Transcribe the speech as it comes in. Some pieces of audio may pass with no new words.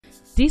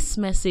This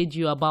message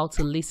you're about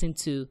to listen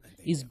to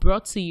is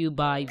brought to you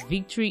by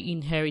Victory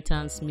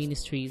Inheritance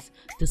Ministries,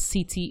 the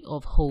City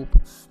of Hope.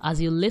 As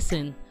you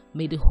listen,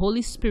 may the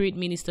Holy Spirit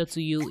minister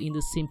to you in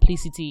the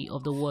simplicity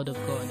of the Word of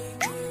God.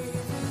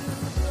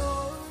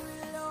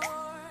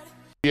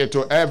 Here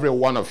to every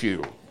one of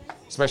you,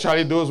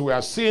 especially those we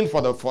are seeing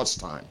for the first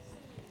time.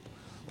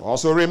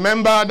 Also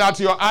remember that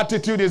your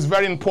attitude is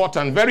very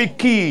important, very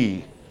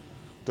key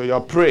to your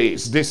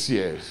praise this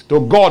year, to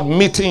God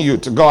meeting you,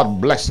 to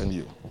God blessing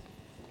you.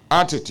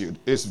 Attitude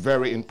is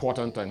very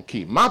important and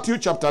key. Matthew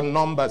chapter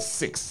number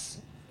 6.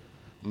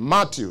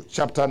 Matthew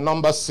chapter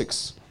number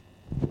 6.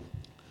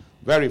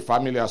 Very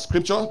familiar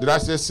scripture. Did I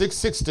say 6?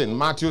 16.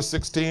 Matthew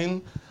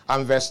 16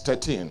 and verse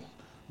 13.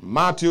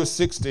 Matthew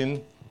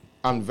 16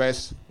 and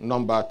verse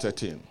number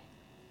 13.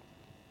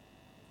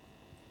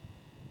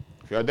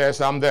 If you're there,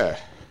 say I'm there.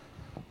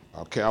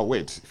 Okay, I'll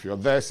wait. If you're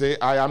there, say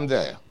I am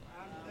there.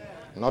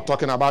 I'm not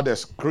talking about the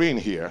screen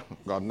here.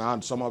 God, now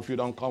some of you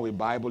don't come with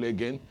Bible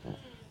again.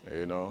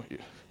 You know,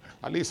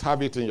 at least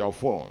have it in your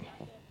phone.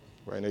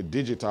 We're in a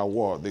digital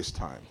world this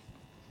time.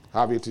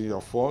 Have it in your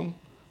phone.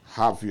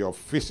 Have your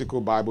physical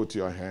Bible to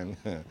your hand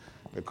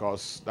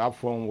because that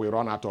phone will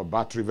run out of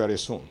battery very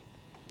soon.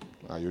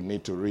 You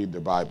need to read the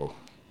Bible.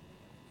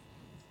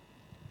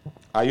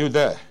 Are you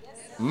there?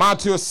 Yes.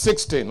 Matthew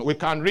 16. We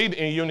can read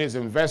in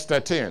unison, verse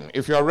 13.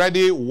 If you're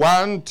ready,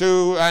 1,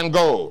 2, and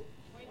go.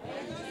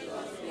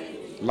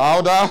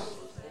 Louder.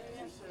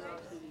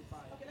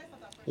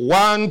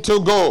 1,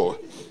 2, go.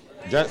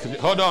 Just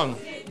hold on.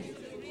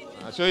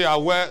 I show you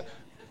aware.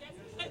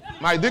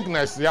 My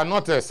dickness, you are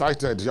not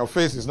excited. Your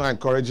face is not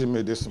encouraging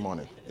me this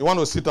morning. You want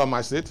to sit on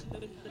my seat?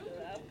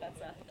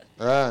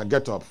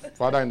 Get up.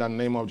 Father, in the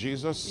name of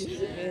Jesus,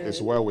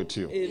 it's well with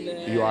you.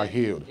 Amen. You are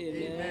healed.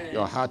 Amen.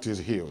 Your heart is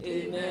healed.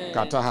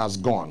 Kata has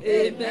gone.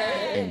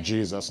 Amen. In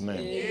Jesus' name.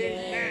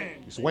 Amen.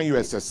 It's when you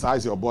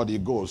exercise, your body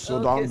goes.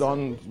 So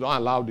don't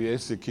allow the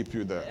AC keep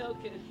you there.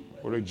 Okay.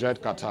 We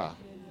reject kata.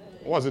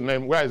 What's the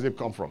name? Where does it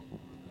come from?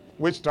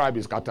 Which tribe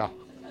is kata?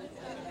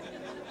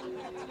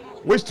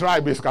 Which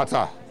tribe is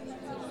kata?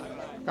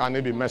 Can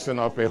it be messing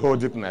up a whole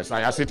deepness?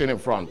 I am sitting in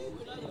front.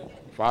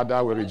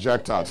 Father, we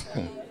reject that.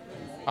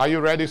 Are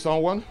you ready,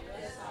 someone?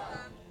 Yes,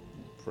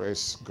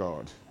 praise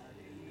God.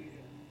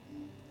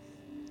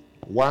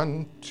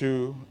 1,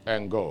 2,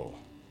 and go.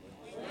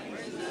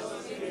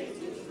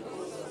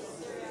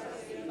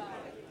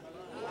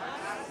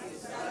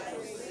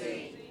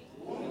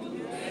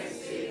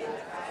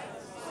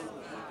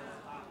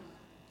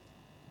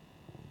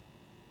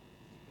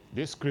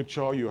 This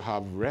scripture, you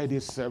have read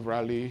it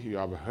severally, you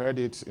have heard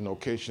it in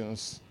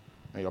occasions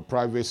in your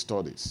private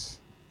studies.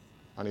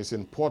 And it's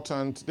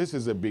important. This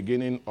is the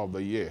beginning of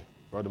the year,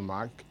 Brother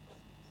Mark.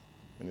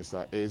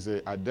 Minister,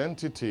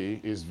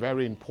 identity is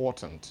very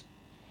important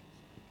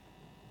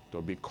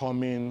to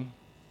becoming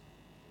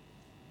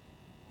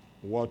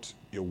what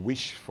you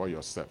wish for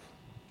yourself.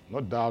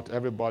 No doubt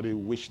everybody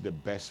wish the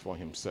best for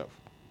himself.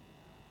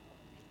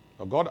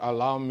 But God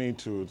allowed me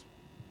to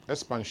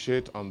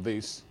expatiate on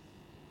this,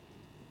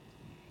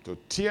 to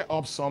tear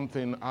up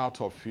something out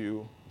of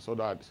you so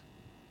that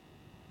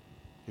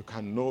you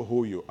can know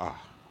who you are.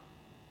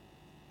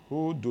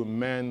 Who do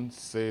men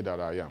say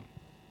that I am?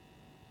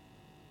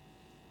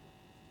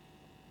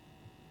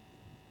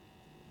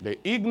 The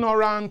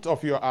ignorance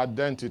of your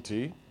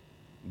identity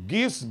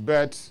gives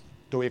birth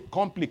to a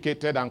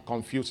complicated and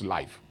confused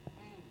life.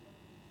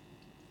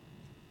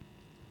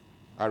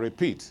 I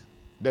repeat,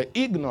 the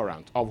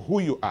ignorance of who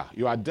you are,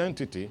 your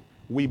identity,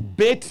 will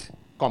bait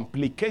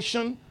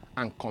complication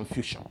and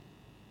confusion.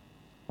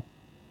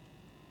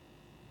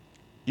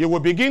 You will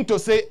begin to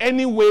say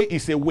any way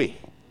is a way.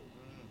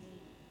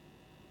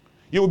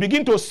 You will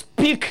begin to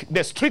speak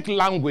the street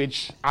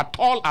language at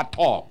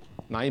all.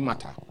 Now it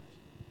matter.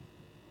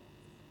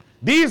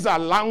 These are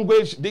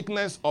language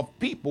weakness of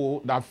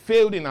people that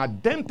failed in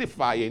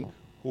identifying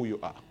who you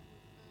are.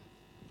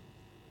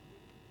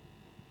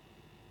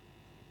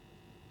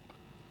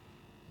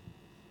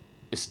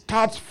 It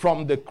starts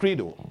from the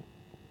credo.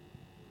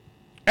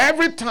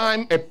 Every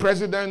time a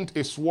president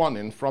is sworn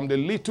in, from the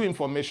little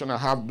information I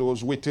have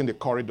those within the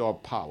corridor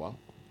of power,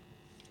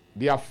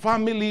 their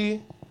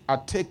family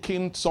are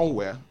taken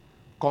somewhere.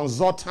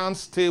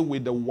 Consultants stay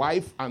with the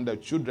wife and the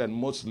children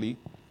mostly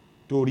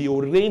to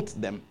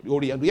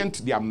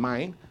reorient their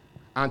mind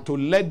and to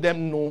let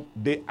them know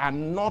they are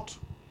not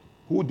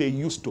who they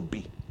used to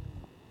be.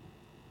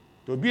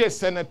 To be a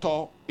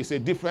senator is a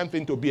different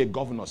thing to be a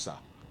governor, sir.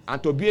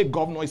 And to be a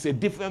governor is a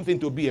different thing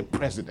to be a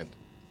president.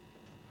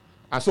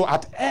 And so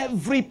at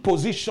every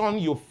position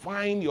you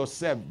find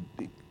yourself,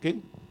 okay,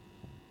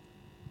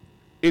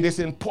 it is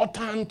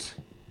important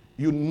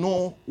you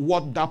know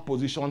what that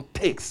position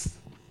takes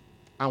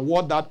and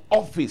what that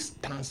office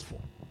stands for.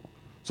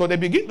 So they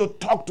begin to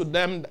talk to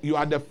them. You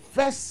are the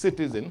first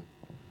citizen.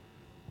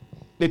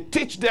 They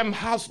teach them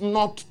how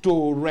not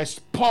to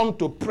respond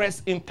to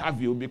press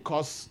interview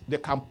because they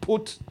can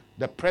put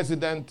the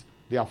president,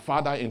 their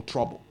father, in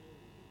trouble.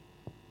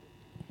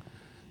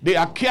 They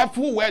are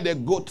careful where they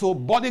go to.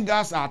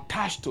 Bodyguards are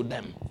attached to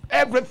them.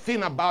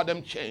 Everything about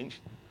them changed.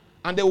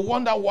 And they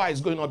wonder why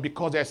it's going on,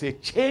 because there's a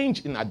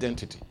change in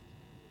identity.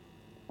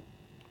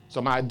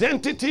 So my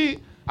identity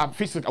are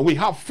physical. We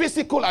have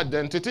physical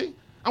identity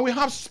and we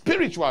have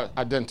spiritual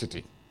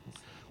identity.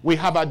 We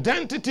have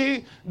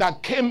identity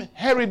that came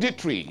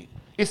hereditary.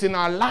 It's in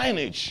our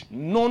lineage,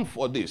 known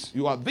for this.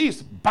 You are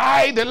this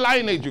by the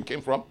lineage you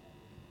came from.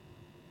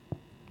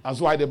 That's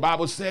why the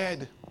Bible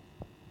said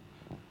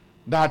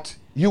that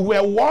you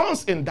were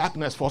once in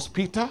darkness, 1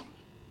 Peter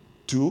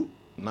 2,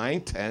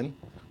 9, 10.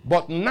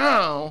 But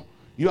now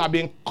you are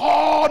being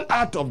called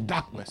out of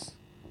darkness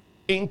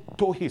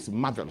into his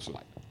marvelous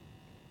light.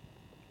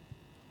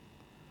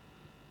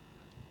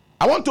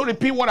 I want to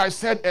repeat what I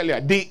said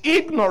earlier. The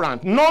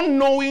ignorant, not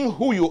knowing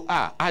who you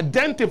are,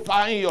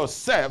 identifying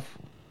yourself,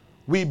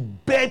 will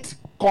bet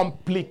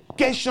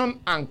complication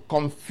and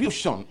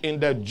confusion in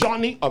the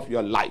journey of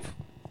your life.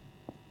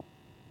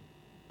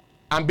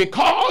 And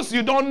because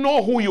you don't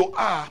know who you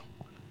are,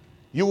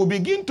 you will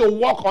begin to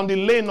walk on the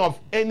lane of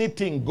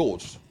anything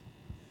goes.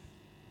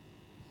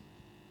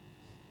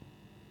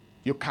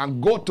 You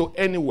can go to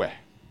anywhere.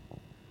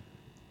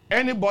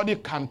 Anybody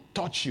can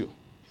touch you.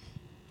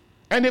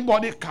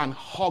 Anybody can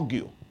hug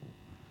you.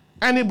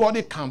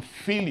 Anybody can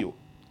feel you.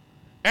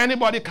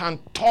 Anybody can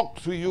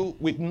talk to you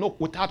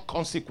without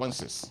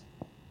consequences.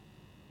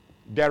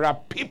 There are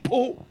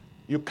people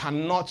you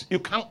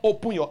can't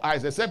open your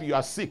eyes except you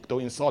are sick to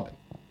insult them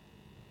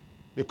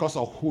because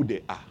of who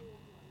they are.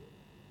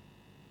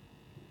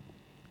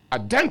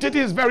 Identity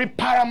is very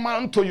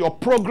paramount to your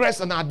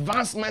progress and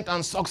advancement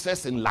and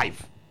success in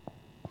life.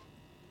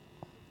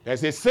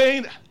 There's a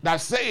saying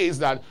that says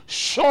that,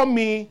 show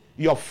me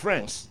your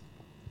friends,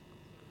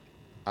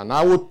 and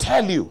I will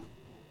tell you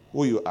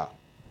who you are.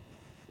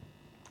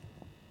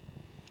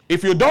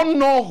 If you don't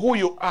know who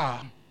you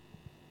are,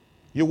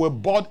 you will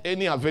board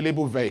any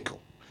available vehicle.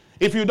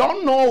 If you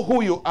don't know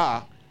who you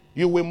are,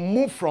 you will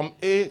move from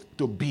A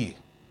to B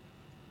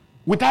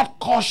without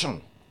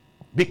caution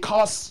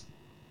because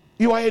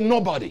you are a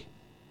nobody.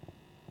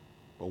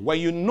 But when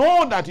you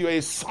know that you are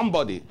a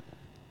somebody,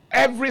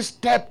 every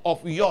step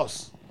of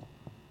yours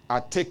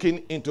are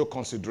taken into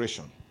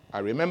consideration. I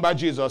remember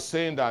Jesus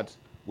saying that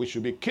we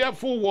should be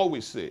careful what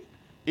we say.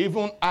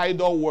 Even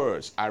idle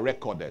words are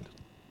recorded.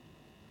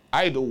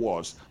 Idle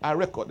words are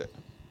recorded.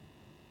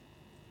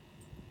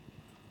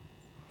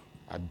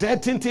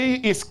 Identity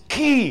is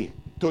key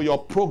to your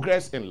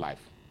progress in life.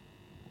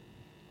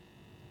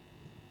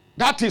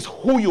 That is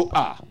who you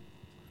are.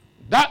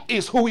 That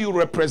is who you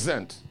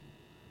represent.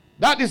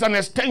 That is an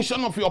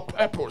extension of your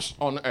purpose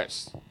on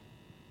earth.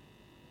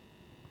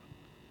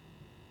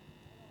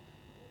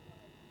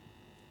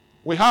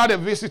 We had a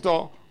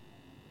visitor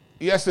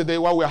yesterday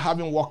while we were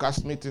having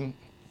workers' meeting.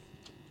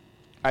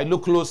 I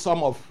looked close,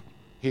 some of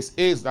his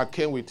aides that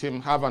came with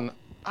him have an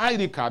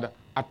ID card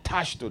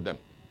attached to them.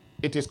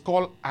 It is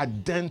called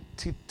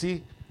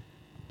identity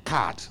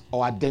card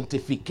or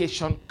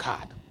identification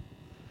card.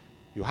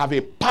 You have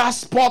a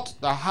passport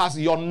that has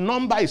your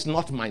number is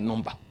not my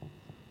number.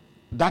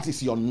 That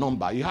is your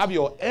number. You have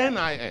your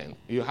NIN.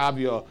 You have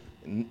your,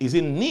 is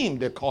it NIM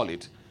they call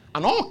it.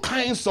 And all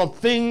kinds of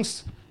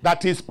things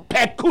that is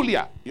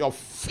peculiar. Your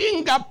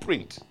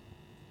fingerprint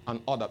and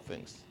other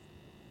things.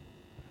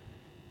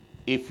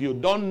 If you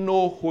don't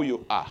know who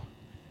you are,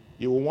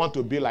 you will want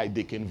to be like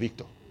Deacon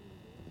Victor.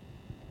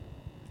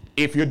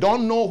 If you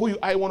don't know who you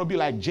are, you want to be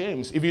like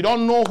James. If you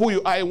don't know who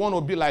you are, you want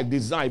to be like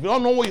Design. If you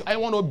don't know who you are, you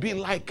want to be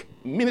like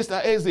Minister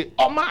Eze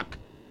or Mark.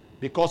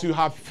 Because you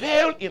have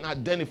failed in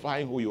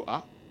identifying who you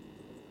are.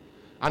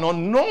 And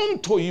unknown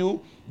to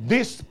you,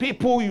 these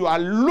people you are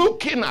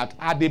looking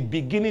at the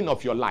beginning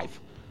of your life.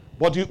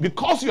 But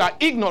because you are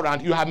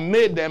ignorant, you have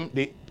made them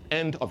the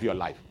end of your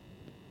life.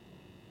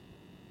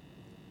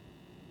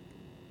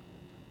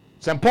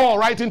 St. Paul,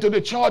 writing to the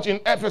church in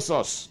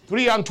Ephesus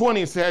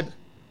 3:20 said,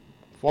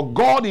 for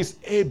God is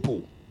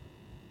able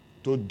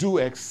to do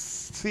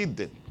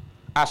exceeding,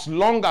 as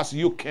long as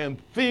you can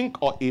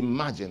think or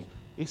imagine,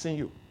 it's in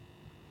you.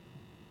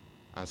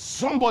 And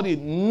somebody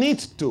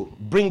needs to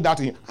bring that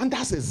in. And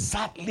that's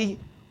exactly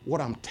what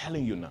I'm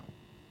telling you now.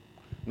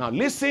 Now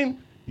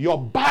listen, your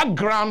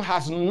background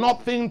has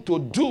nothing to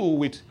do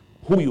with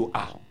who you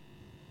are.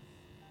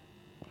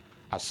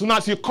 As soon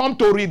as you come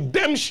to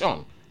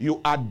redemption,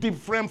 you are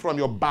different from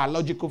your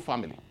biological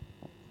family.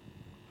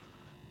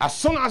 As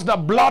soon as the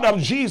blood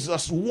of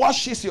Jesus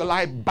washes your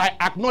life by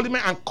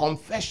acknowledgement and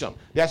confession,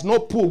 there's no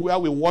pool where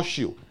we wash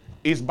you.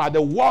 It's by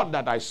the word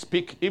that I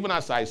speak, even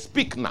as I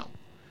speak now.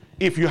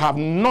 If you have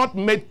not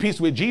made peace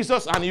with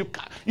Jesus, and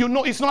you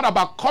know it's not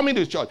about coming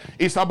to church,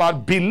 it's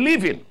about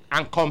believing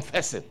and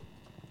confessing.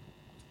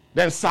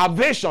 Then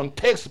salvation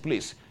takes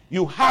place.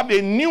 You have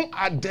a new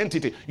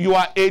identity. You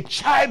are a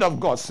child of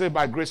God, saved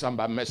by grace and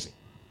by mercy.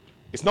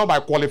 It's not by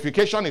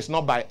qualification, it's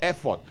not by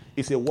effort.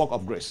 It's a work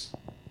of grace.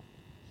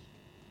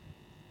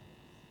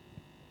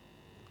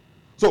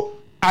 So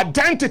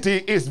identity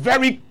is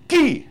very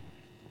key.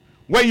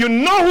 When you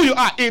know who you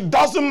are, it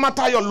doesn't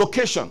matter your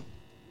location.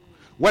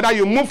 Whether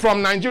you move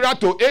from Nigeria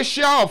to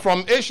Asia or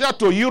from Asia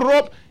to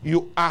Europe,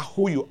 you are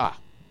who you are.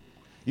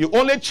 You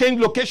only change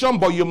location,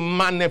 but you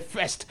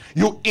manifest.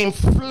 You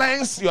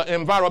influence your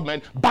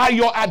environment by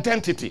your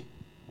identity.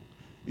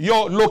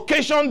 Your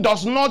location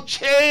does not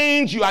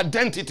change your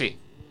identity.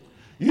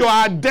 Your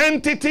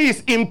identity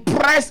is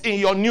impressed in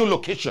your new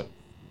location.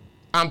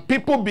 And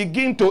people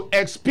begin to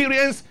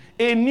experience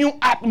a new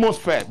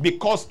atmosphere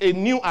because a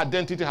new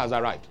identity has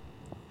arrived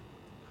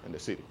in the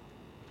city.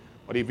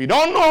 But if you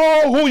don't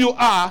know who you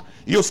are,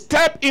 you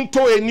step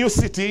into a new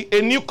city,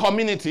 a new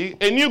community,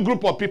 a new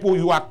group of people,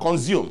 you are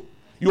consumed.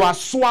 You are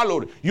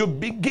swallowed. You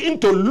begin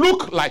to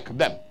look like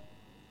them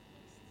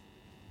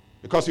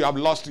because you have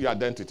lost your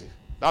identity.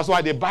 That's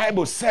why the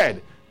Bible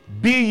said,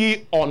 be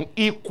ye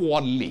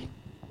unequally.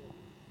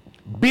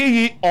 Be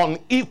ye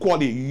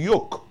unequally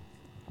yoked,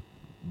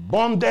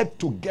 bonded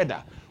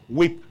together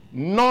with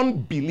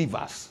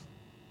non-believers.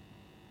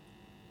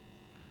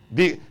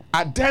 The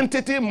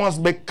identity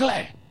must be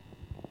clear.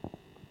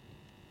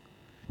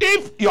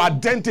 If your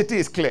identity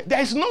is clear, there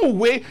is no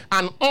way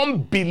an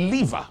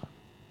unbeliever,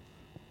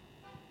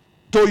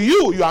 to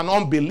you, you are an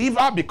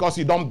unbeliever because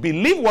you don't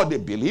believe what they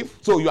believe,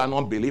 so you are an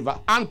unbeliever.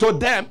 And to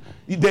them,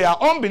 they are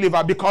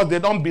unbeliever because they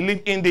don't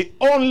believe in the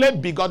only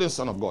begotten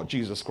Son of God,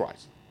 Jesus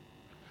Christ.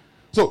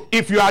 So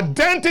if your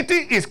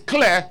identity is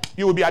clear,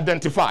 you will be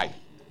identified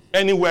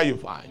anywhere you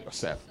find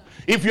yourself.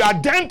 If your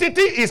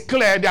identity is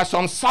clear, there are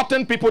some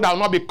certain people that will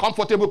not be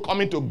comfortable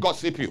coming to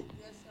gossip you.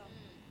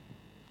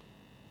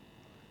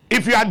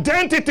 If your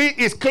identity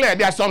is clear,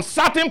 there are some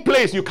certain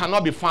place you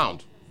cannot be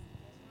found.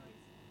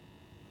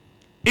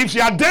 If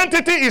your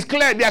identity is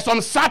clear, there's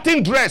some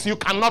certain dress you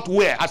cannot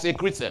wear as a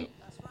Christian.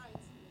 That's right.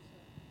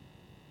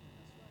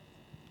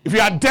 If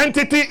your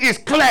identity is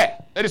clear,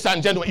 ladies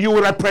and gentlemen, you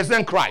will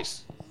represent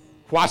Christ.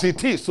 For as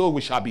it is, so we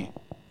shall be.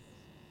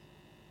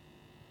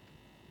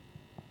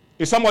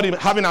 Is somebody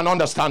having an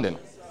understanding?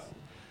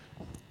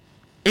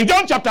 In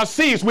John chapter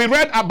 6, we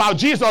read about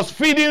Jesus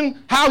feeding,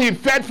 how he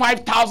fed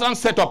 5,000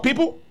 set of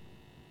people.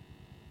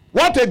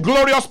 What a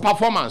glorious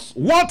performance.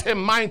 What a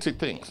mighty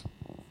thing.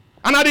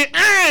 And at the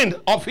end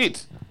of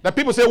it, the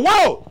people say,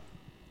 whoa,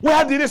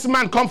 where did this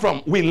man come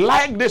from? We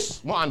like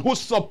this man who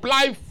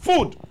supplied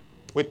food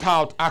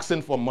without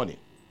asking for money.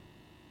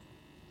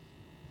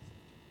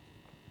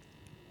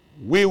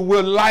 We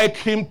will like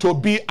him to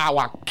be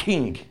our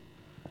king.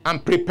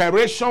 And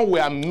preparation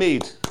were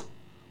made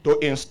to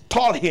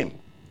install him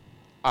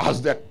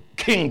as the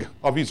king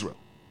of Israel.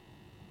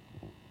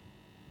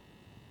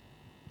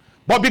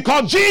 But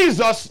because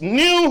Jesus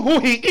knew who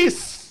he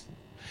is,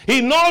 he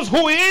knows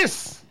who he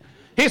is.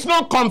 He's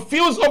not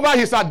confused over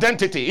his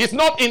identity. He's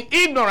not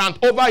ignorant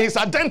over his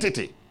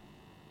identity.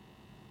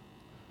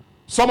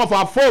 Some of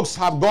our folks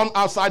have gone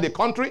outside the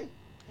country.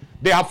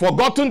 They have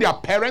forgotten their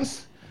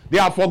parents. They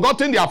have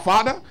forgotten their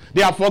father.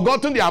 They have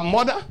forgotten their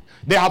mother.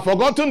 They have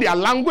forgotten their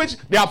language.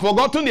 They have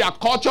forgotten their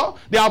culture.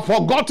 They have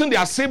forgotten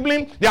their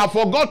sibling. They have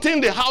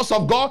forgotten the house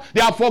of God.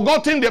 They have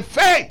forgotten the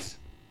faith.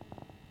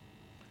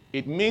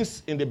 It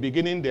means in the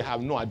beginning they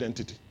have no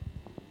identity.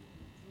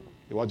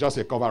 It was just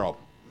a cover-up.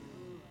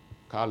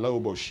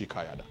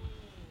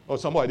 Oh,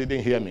 somebody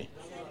didn't hear me.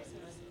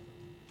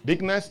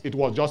 Dickness, it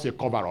was just a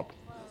cover-up.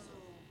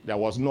 There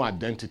was no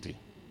identity.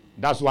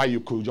 That's why you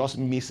could just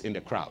miss in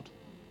the crowd.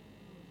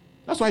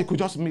 That's why you could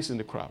just miss in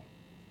the crowd.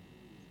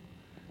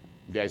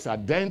 There is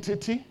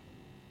identity.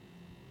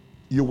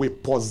 You will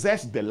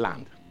possess the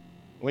land.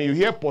 When you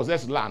hear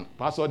possess land,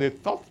 Pastor,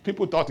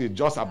 people thought it's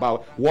just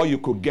about what you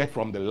could get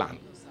from the land.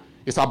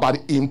 It's about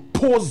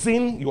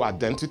imposing your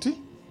identity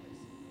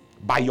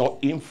by your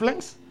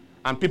influence,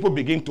 and people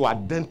begin to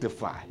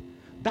identify.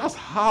 That's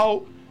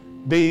how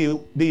the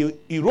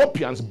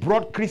Europeans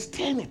brought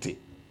Christianity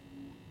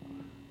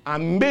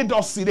and made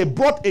us see. They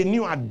brought a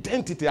new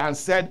identity and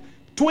said,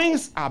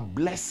 twins are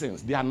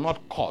blessings. They are not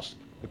cursed.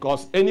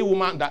 Because any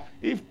woman that,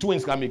 if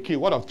twins can be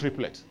killed, what of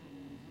triplets?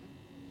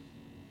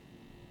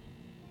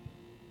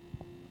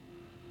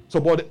 So,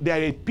 but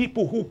there are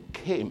people who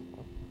came.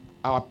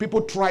 Our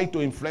people tried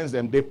to influence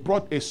them. They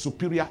brought a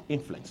superior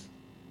influence.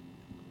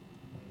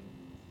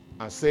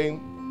 And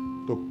saying,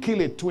 to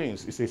kill a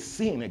twins is a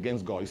sin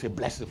against God. It's a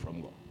blessing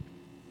from God.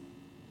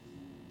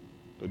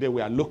 Today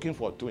we are looking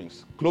for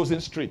twins. Closing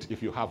street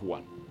if you have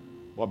one.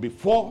 But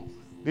before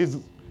these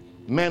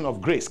men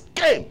of grace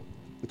came,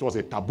 it was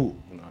a taboo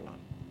in our land.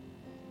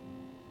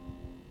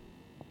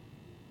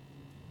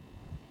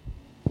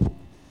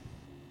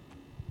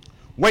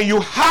 When you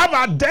have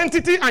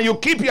identity and you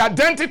keep your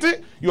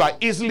identity, you are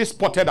easily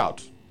spotted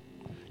out.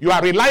 You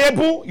are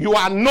reliable, you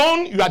are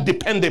known, you are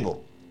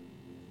dependable.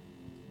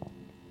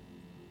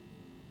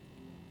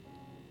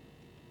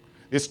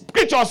 The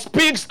scripture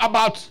speaks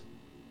about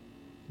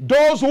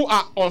those who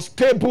are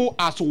unstable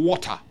as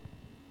water.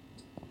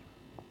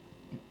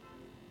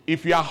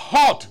 If you are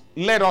hot,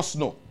 let us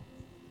know.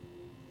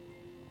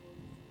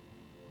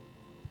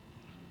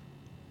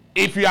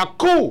 If you are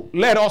cool,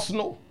 let us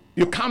know.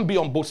 You can't be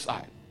on both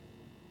sides.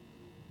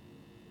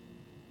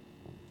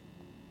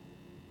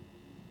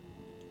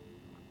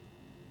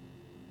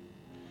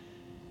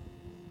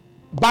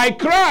 By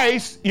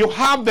Christ, you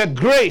have the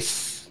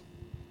grace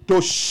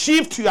to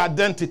shift your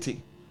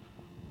identity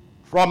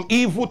from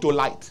evil to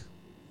light,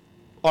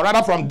 or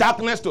rather from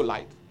darkness to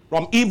light,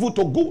 from evil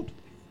to good.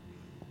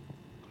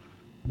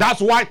 That's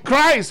why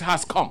Christ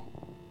has come.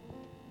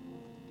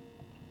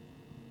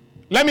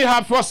 Let me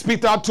have 1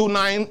 Peter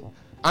 2:9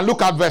 and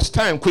look at verse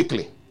 10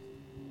 quickly.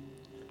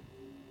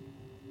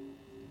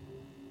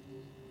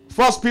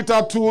 1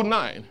 Peter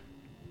 2:9.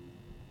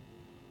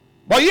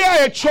 But ye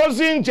are a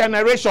chosen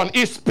generation.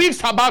 It speaks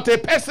about a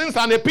persons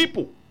and a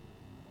people.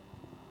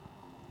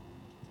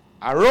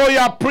 A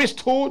royal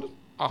priesthood,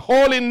 a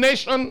holy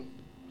nation,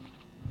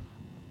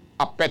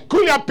 a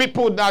peculiar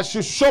people that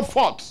should show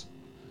forth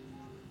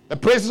the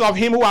praises of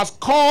him who has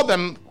called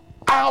them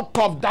out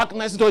of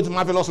darkness into his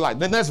marvelous light.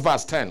 The next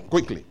verse 10,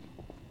 quickly.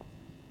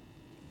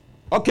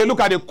 Okay,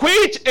 look at it.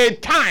 Which a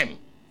time.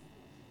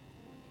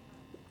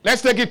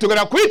 Let's take it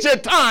together. Which a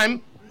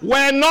time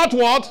were not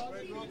what?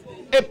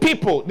 A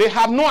people. They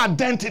have no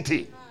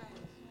identity.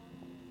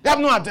 They have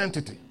no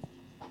identity.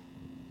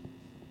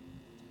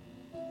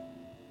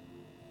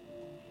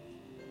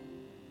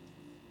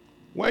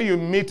 When you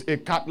meet a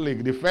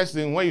Catholic, the first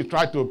thing when you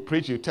try to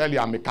preach, you tell you,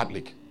 I'm a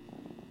Catholic.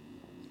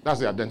 That's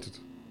the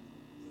identity.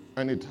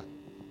 Anytime.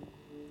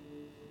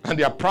 And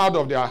they are proud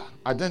of their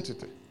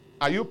identity.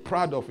 Are you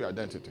proud of your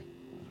identity?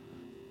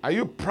 Are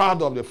you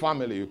proud of the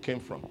family you came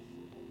from?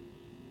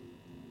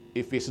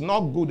 If it's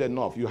not good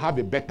enough, you have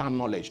a better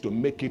knowledge to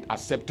make it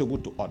acceptable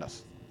to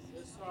others.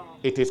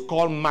 It is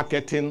called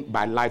marketing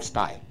by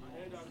lifestyle.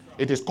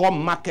 It is called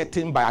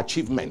marketing by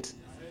achievement.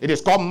 It is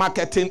called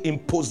marketing in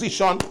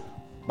position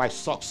by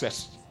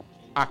success.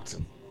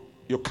 Acting.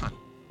 You can.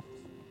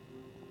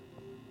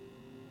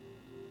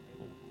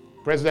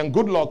 President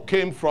Goodluck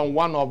came from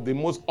one of the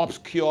most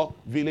obscure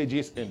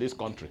villages in this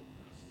country.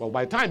 But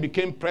by the time he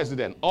became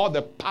president, all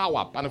the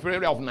power,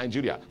 periphery of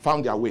Nigeria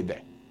found their way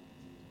there.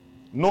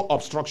 No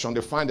obstruction,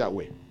 they find their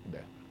way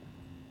there.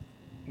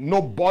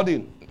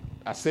 Nobody,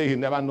 I say he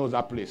never knows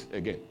that place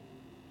again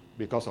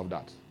because of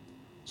that.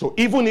 So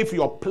even if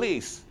your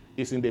place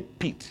is in the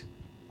pit,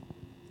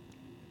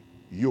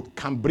 you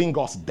can bring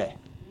us there.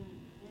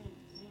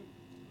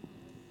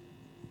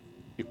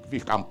 If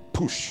you can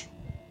push,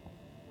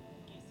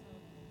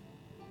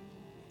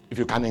 if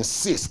you can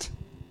insist,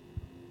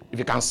 if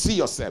you can see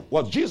yourself.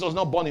 Was Jesus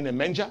not born in a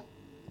manger?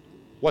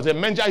 Was a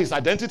manger his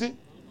identity?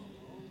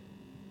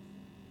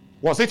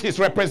 Was it his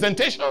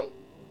representation?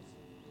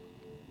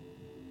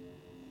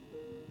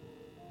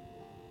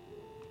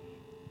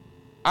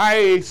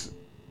 I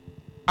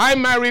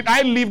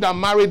lived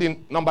and married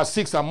in number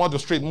 6 Amadu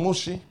Street,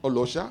 Mushi,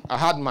 Olosha. I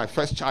had my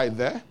first child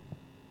there.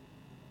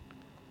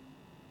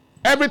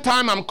 Every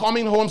time I'm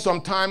coming home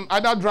sometime,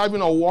 either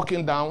driving or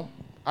walking down,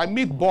 I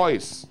meet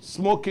boys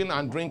smoking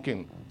and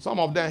drinking. Some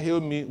of them hail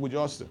me, we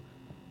just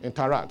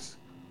interact.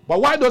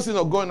 But why does it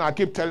not go? And I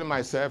keep telling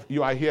myself,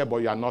 you are here, but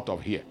you are not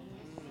of here.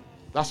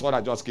 That's what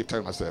I just keep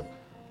telling myself.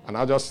 And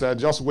I just said,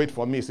 just wait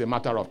for me. It's a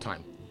matter of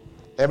time.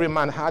 Every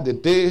man had a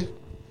day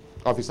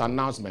of his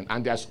announcement,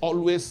 and there's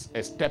always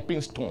a stepping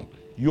stone.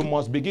 You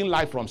must begin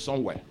life from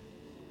somewhere.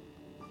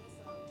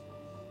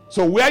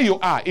 So where you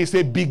are is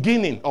a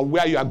beginning of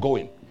where you are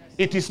going.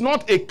 It is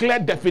not a clear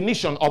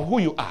definition of who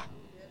you are.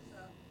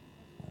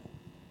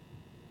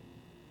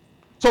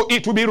 So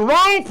it will be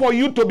wrong for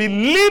you to be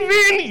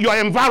living your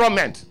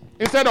environment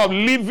instead of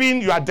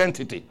living your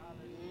identity.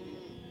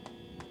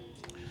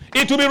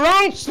 It will be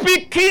wrong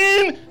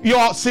speaking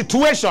your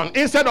situation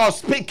instead of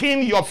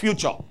speaking your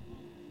future.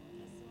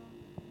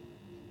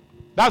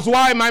 That's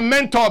why my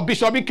mentor,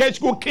 Bishop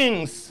Ikechukwu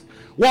Kings,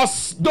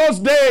 was those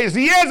days,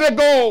 years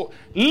ago,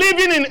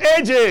 living in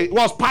AJ,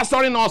 was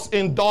pastoring us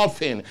in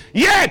Dolphin.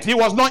 Yet, he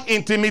was not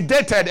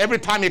intimidated every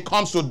time he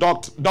comes to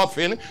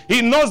Dolphin.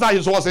 He knows that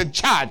he was in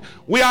charge.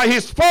 We are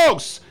his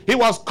folks. He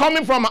was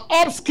coming from an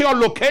obscure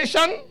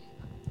location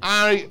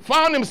and he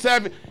found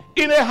himself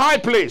in a high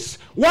place.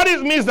 What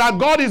it means that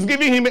God is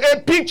giving him a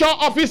picture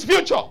of his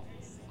future.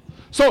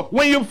 So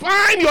when you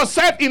find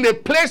yourself in a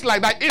place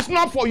like that, it's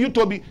not for you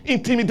to be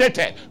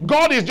intimidated.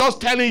 God is just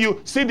telling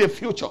you, see the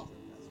future.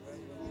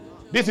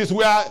 This is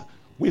where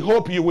we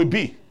hope you will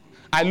be.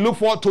 I look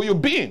forward to you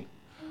being.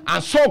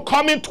 And so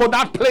coming to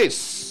that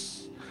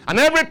place. And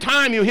every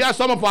time you hear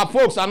some of our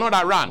folks are not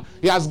around,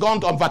 he has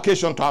gone on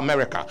vacation to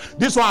America.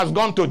 This one has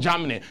gone to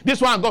Germany. This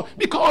one has gone.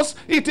 Because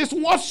it is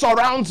what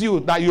surrounds you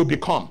that you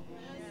become.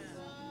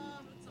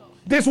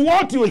 This is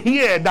what you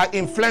hear that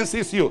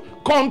influences you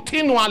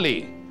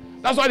continually.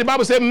 That's why the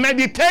Bible says,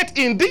 meditate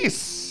in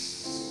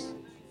this.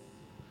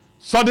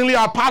 Suddenly,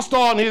 our pastor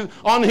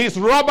on his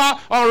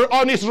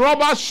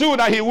rubber shoe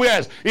that he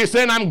wears, he's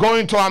saying, "I'm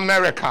going to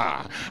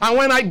America, and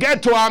when I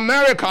get to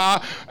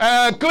America,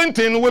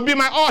 Clinton will be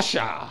my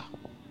usher."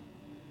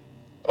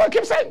 But I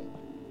keep saying,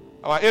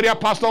 our area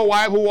pastor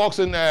wife who works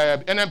in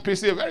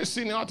NMPC, a very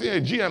senior, a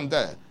GM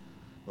there.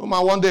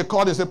 Woman one day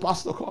called and said,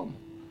 "Pastor, come.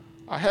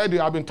 I heard you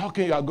have been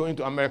talking. You are going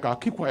to America.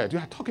 Keep quiet. You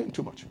are talking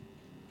too much."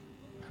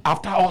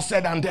 After all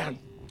said and done,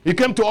 he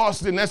came to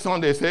us the next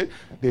Sunday.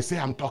 They say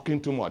I'm talking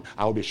too much.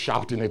 I will be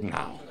shouting it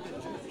now.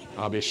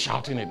 I'll be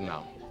shouting it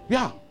now.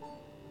 Yeah.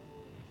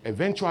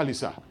 Eventually,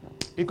 sir,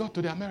 he got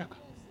to the America.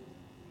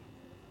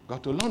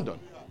 Got to London.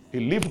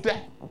 He lived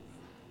there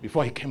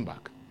before he came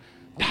back.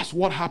 That's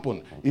what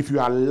happened. If you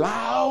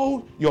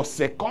allow your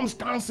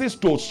circumstances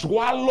to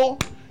swallow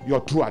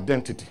your true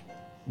identity,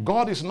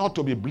 God is not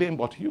to be blamed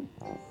but you.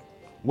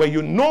 When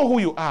you know who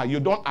you are, you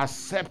don't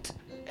accept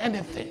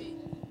anything.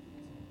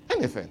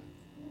 Anything.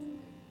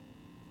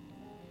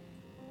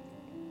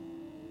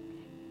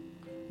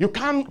 You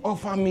can't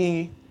offer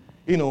me,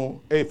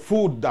 a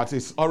food that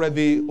is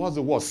already,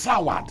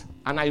 soured,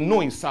 and I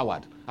know it's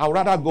soured. I would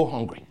rather go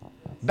hungry.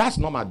 That's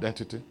not my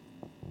identity.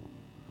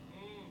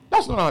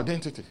 That's not my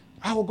identity.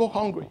 I will go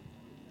hungry.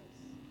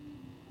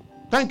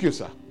 Thank you,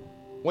 sir.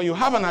 When you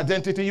have an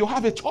identity, you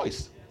have a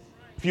choice.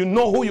 If you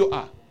know who you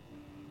are,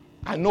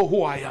 I know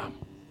who I am.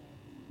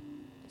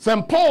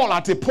 St. Paul,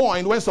 at a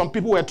point when some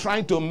people were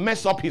trying to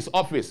mess up his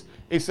office,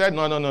 he said,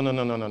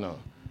 no.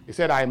 He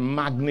said, I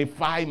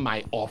magnify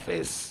my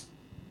office.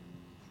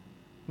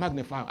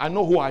 Magnify. I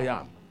know who I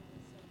am.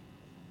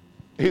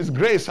 His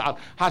grace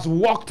has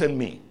worked in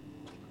me.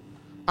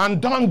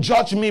 And don't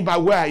judge me by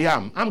where I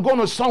am. I'm going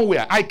to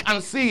somewhere. I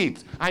can see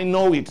it. I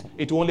know it.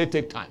 It will only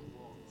take time.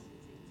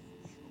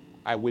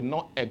 I will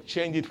not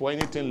exchange it for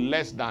anything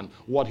less than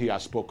what he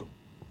has spoken.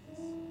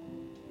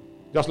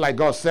 Just like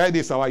God said,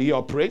 it's our year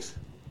of praise.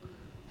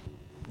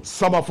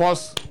 Some of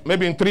us,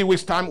 maybe in 3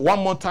 weeks' time, one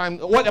more time,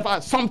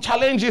 whatever, some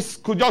challenges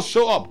could just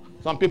show up.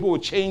 Some people will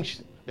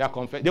change their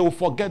confession. They will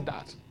forget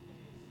that.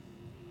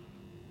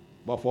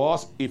 But for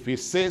us, if he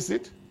says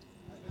it,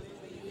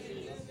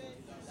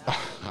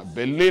 I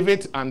believe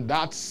it, and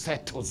that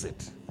settles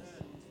it.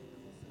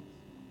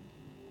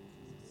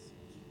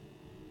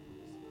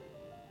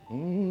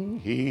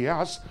 He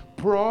has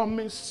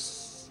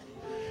promised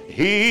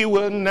he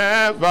will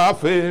never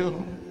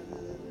fail.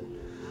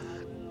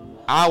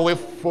 I will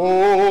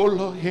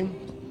follow him.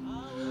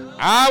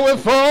 I will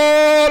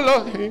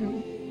follow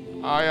him.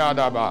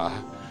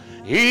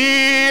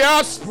 He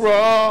has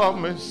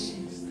promised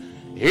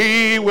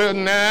he will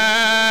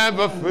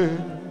never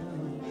fail.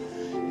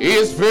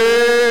 His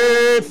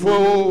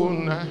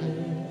faithfulness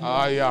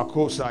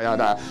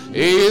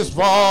is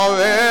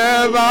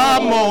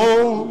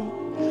forevermore.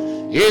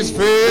 His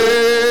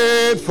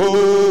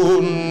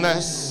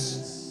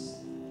faithfulness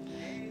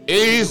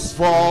is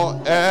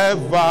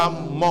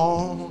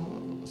forevermore.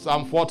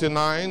 Psalm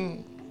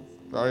 49,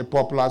 very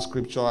popular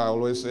scripture, I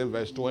always say,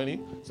 verse 20.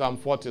 Psalm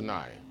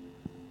 49,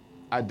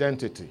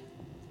 identity.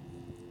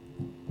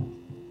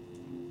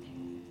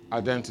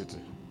 Identity.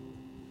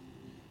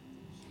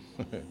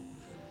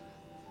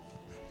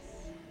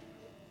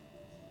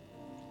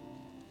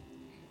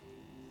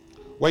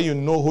 When you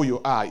know who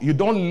you are, you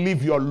don't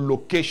leave your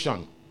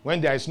location when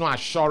there is no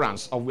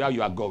assurance of where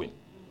you are going.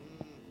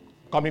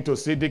 Coming to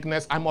see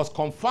Dickness, I must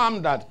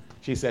confirm that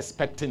she's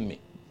expecting me.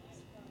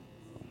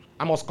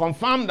 I must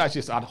confirm that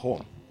she's at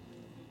home.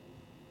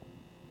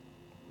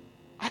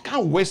 I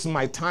can't waste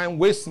my time,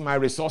 waste my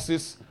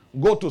resources,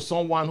 go to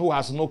someone who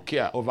has no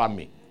care over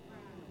me.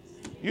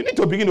 You need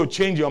to begin to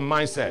change your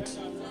mindset.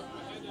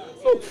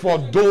 Look for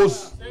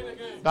those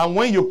that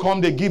when you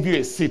come, they give you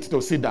a seat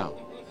to sit down.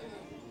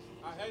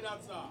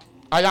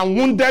 I am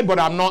wounded, but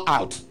I'm not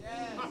out.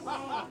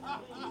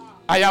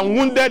 I am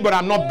wounded, but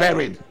I'm not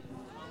buried.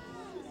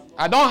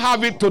 I don't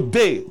have it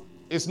today.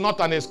 It's not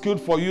an excuse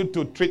for you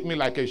to treat me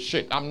like a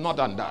shit. I'm not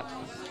on that.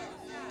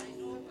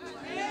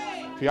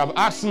 If you have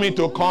asked me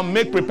to come,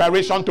 make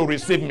preparation to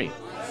receive me.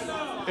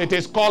 It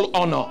is called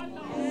honor.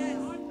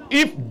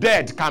 If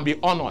dead can be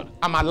honored,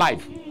 I'm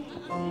alive.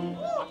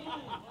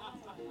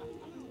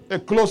 A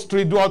closed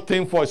three-door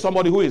thing for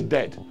somebody who is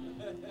dead.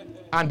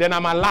 And then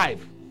I'm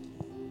alive.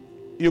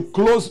 You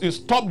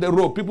stop the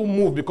road, people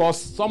move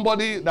because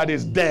somebody that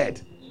is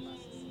dead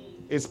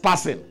is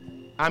passing.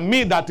 And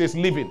me that is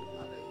living,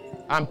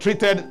 I'm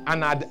treated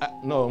and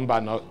no,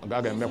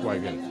 God can make one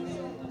again.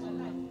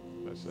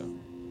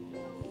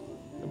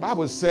 The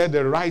Bible said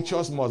the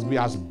righteous must be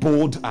as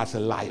bold as a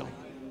lion.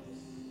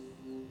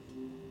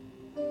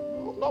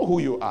 Know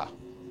who you are.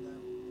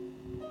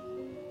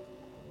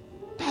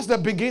 That's the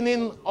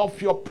beginning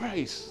of your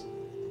praise.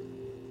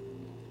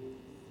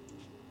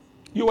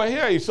 You were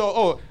here, you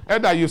saw,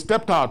 Edda, you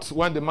stepped out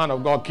when the man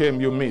of God came,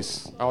 you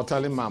missed. I was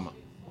telling Mama.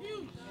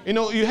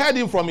 You heard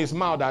him from his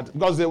mouth that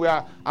because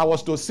I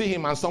was to see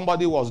him and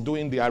somebody was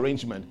doing the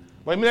arrangement.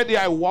 But immediately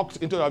I walked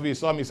into the office, he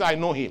saw me, he said, I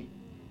know him.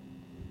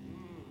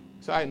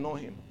 He said, I know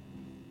him.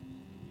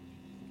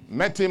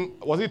 Met him,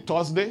 was it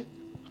Thursday?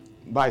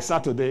 By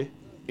Saturday,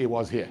 he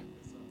was here.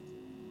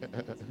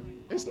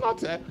 It's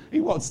not,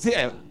 he was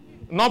here.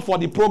 Not for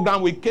the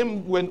program.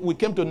 When we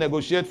came to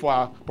negotiate for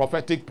our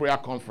prophetic prayer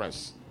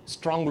conference.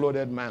 Strong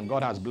loaded man.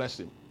 God has blessed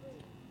him.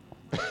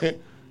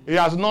 He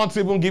has not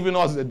even given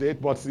us the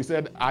date, but he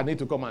said, I need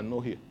to come and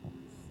know here.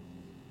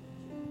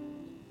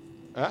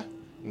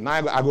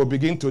 Now I will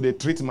begin to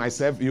treat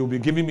myself. You'll be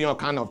giving me all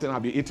kind of thing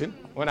I'll be eating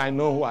when I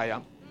know who I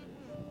am.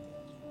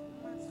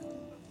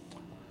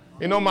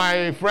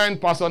 My friend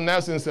Pastor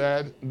Nelson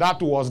said,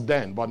 that was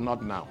then, but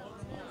not now.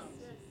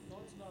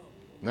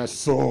 And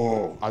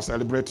so I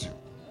celebrate you.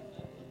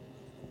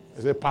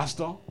 I say,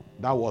 Pastor,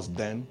 that was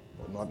then,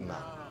 but not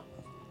now.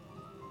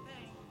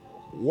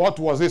 What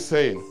was he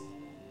saying?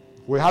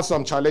 We had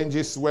some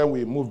challenges when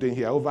we moved in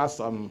here over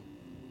some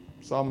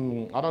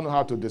I don't know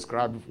how to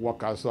describe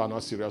workers who are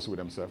not serious with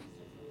themselves.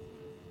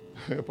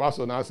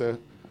 Pastor now said,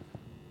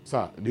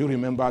 sir, do you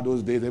remember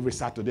those days every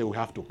Saturday we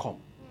have to come?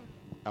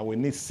 And we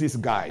need 6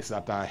 guys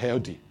that are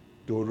healthy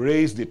to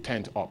raise the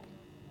tent up.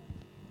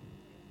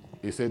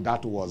 He said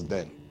that was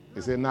then.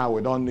 He said now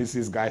we don't need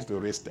 6 guys to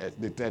raise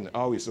the tent.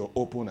 Oh, it's so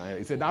open.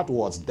 He said that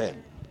was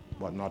then,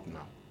 but not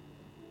now.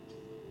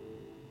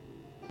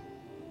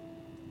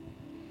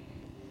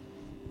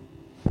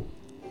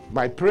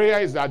 My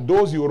prayer is that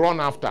those you run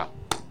after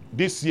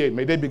this year,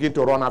 may they begin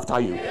to run after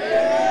you.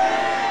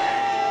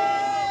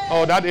 Yeah.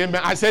 Oh, that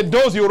amen. I said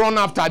those you run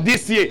after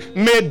this year,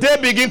 may they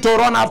begin to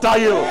run after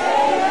you.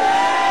 Yeah.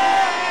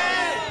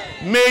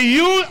 May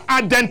you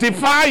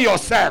identify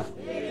yourself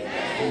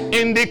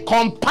in the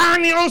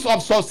companions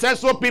of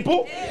successful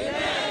people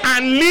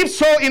and live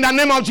so in the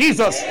name of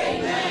Jesus.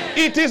 Amen.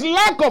 It is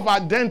lack of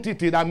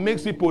identity that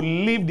makes people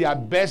leave their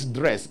best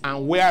dress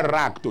and wear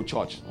rag to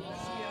church.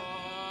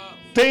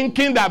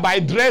 Thinking that by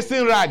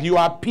dressing rag you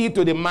appeal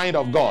to the mind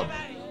of God.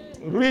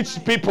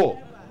 Rich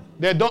people,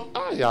 they don't.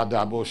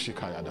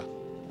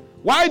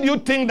 Why do you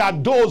think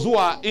that those who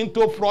are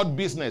into fraud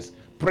business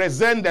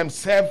present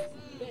themselves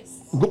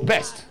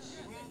best?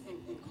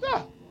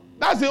 Yeah,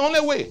 that's the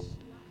only way.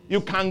 You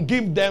can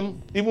give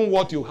them even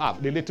what you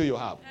have, the little you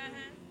have.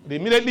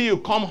 Immediately you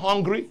come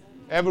hungry,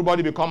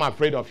 everybody become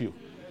afraid of you.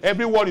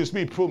 Every word you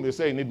speak, prove they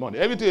say you need money.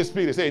 Everything you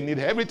speak, they say you need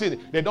everything.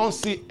 They don't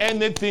see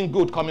anything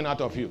good coming out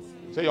of you.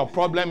 So your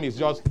problem is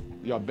just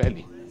your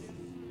belly.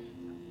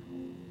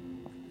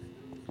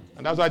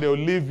 And that's why they will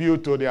leave you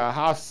to their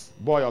house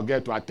boy or girl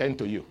to attend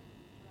to you.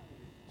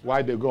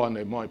 Why they go on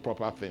a more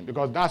proper thing?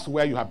 Because that's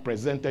where you have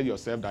presented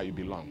yourself that you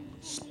belong.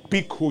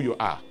 Speak who you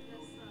are.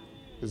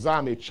 Because I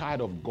am a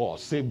child of God,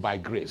 saved by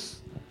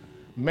grace,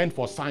 meant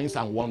for signs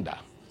and wonder.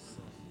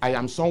 I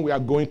am somewhere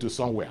going to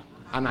somewhere,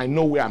 and I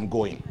know where I'm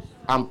going.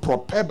 I'm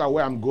prepared by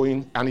where I'm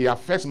going, and it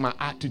affects my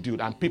attitude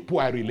and people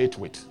I relate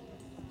with.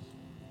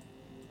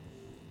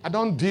 I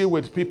don't deal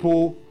with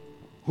people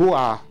who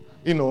are,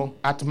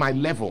 at my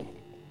level.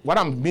 What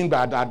I mean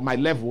by that, at my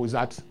level, is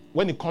that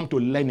when it comes to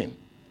learning,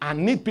 I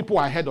need people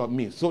ahead of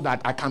me so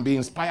that I can be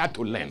inspired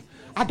to learn.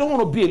 I don't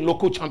want to be a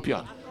local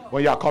champion.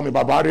 When you are coming,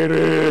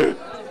 Babarere,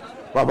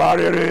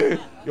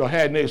 your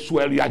head may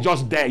swell, you are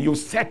just there, you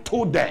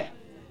settle there.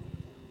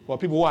 For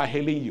people who are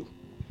hailing you.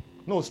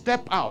 No,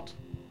 step out.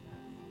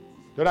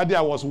 The other day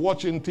I was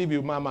watching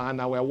TV Mama,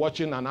 and I was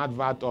watching an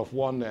advert of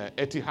one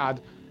Etihad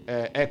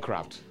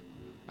aircraft.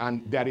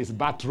 And there is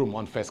bathroom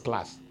on first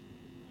class.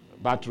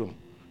 Bathroom.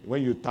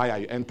 When you tire,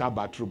 you enter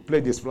bathroom. Play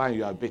this fly,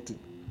 you are beaten.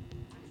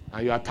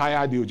 And you are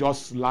tired, you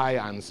just lie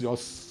and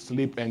just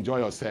sleep, enjoy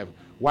yourself.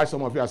 Why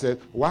some of you are saying,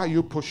 why are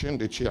you pushing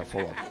the chair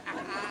forward?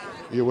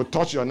 You will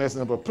touch your next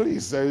number.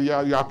 Please, you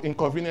are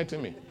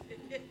inconveniencing me.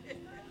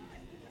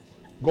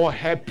 God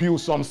help you.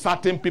 Some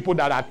certain people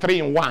that are 3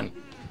 in 1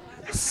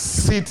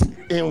 sit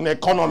in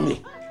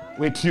economy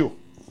with you.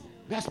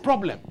 There's a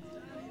problem.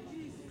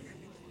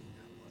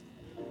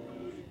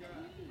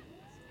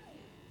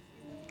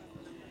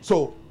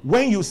 So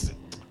when you see,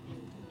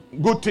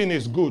 good thing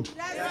is good.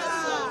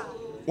 Yes,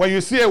 when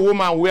you see a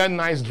woman wear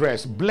nice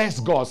dress,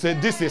 bless God. Say,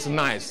 this is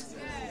nice.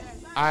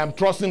 I am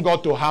trusting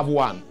God to have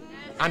one.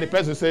 And the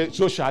person say,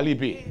 so shall it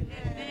be.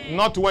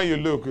 Not when you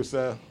look, you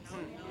say,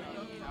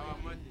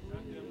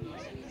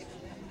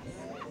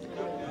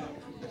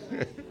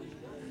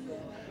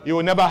 you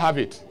will never have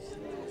it.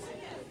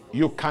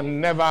 You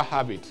can never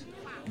have it.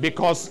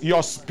 Because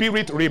your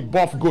spirit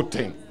rebuff good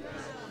thing.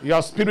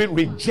 Your spirit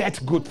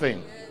reject good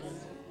thing.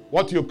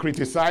 What you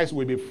criticize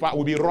will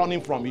be running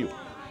from you.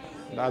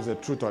 That's the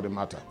truth of the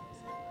matter.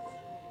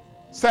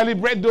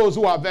 Celebrate those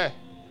who are there.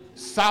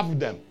 Serve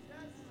them.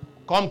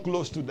 Come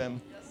close to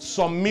them.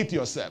 Submit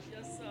yourself.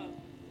 Yes, sir.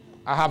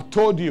 I have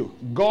told you,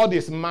 God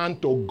is man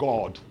to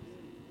God.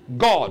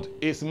 God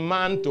is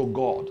man to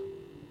God.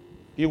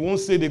 He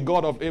won't say the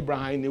God of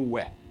Abraham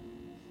anywhere.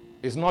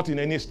 It's not in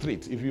any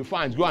street. If you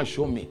find, go and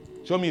show me.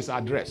 Show me his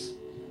address.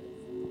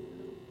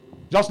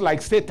 Just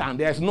like Satan,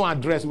 there is no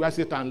address where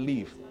Satan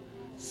lives.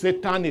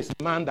 Satan is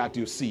man that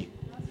you see.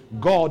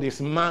 God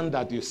is man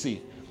that you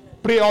see.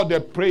 Pray out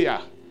the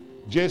prayer.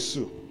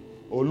 Jesus,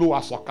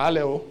 Oluwa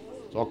sokale o.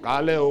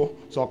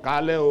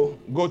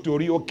 Go to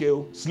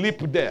Rioke. Sleep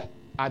there.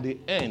 At the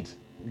end,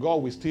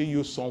 God will still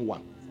use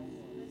someone.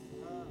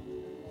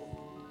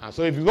 And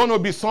so if you're going to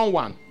be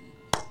someone,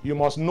 you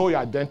must know your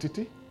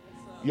identity.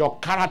 Your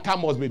character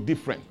must be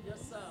different.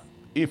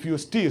 If you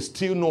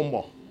steal no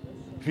more.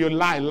 If you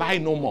lie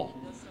no more.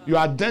 Your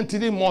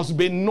identity must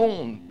be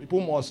known. People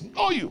must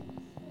know you.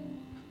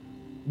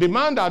 The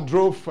man that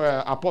drove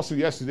Apostle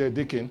yesterday,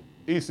 Deacon,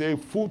 is a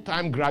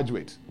full-time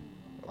graduate.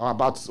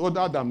 About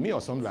older than me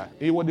or something like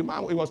that. He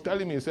was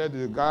telling me, he said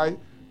the guy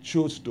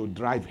chose to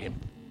drive him.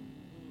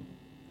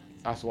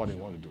 That's what he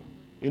wanted to do.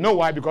 You know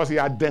why? Because he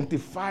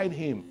identified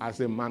him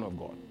as a man of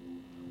God.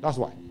 That's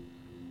why.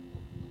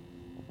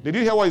 Did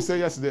you hear what he said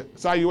yesterday?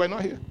 Sir, you were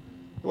not here.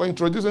 He was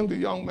introducing the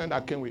young men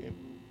that came with him.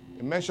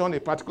 He mentioned a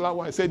particular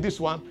one. He said this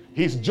one,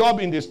 his job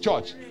in this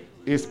church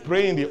is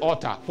praying the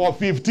altar for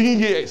 15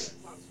 years.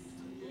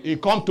 He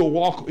come to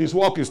work, his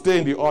work is stay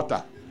in the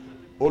altar.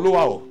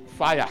 Oluwa,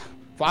 fire,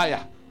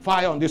 fire,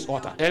 fire on this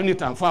altar.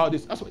 Anytime, fire on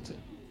this. That's what he said.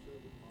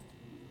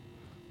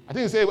 I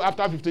think he said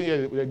after 15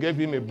 years, they gave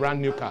him a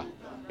brand new car.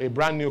 A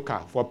brand new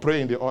car for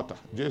praying the altar.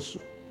 Jesus,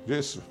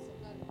 Jesus.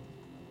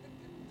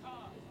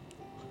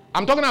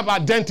 I'm talking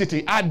about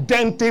identity.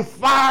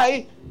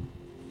 Identify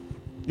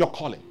your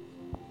calling.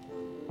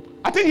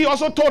 I think he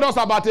also told us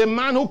about a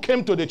man who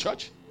came to the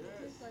church.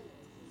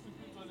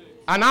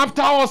 And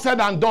after all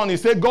said and done, he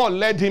said God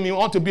led him. He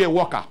wanted to be a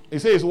worker. He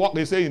said he's work.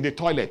 They say in the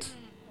toilet.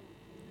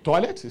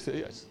 Toilet? He said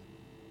yes.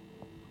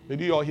 Did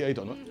you all hear it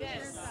or not?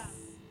 Yes.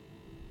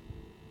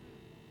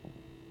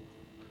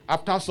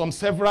 After some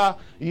several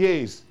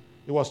years,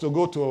 he was to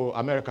go to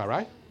America,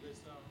 right? Yes,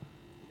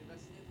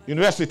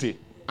 University.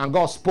 And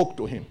God spoke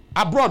to him.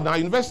 Abroad now,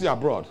 university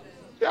abroad.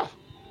 Yeah,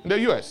 in the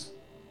US.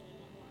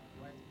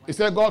 He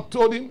said God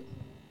told him,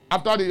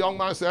 after the young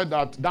man said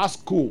that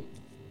school,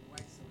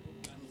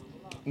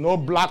 no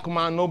black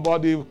man,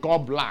 nobody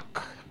called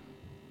black.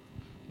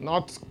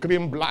 Not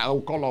cream black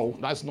or color.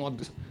 That's not,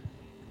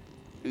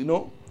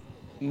 no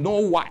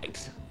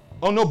white.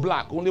 Oh, no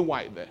black, only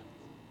white there.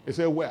 He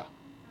said, where?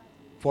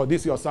 For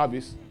this your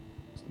service.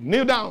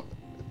 Kneel down.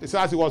 He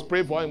said, as he was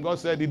praying for him, God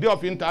said, the day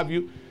of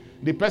interview,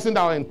 the person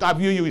that will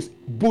interview you is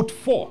booth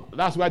 4.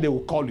 That's where they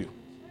will call you.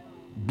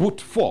 Booth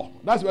 4.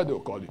 That's where they will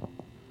call you.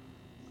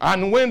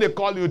 And when they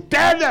call you,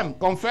 tell them,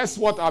 confess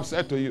what I've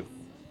said to you.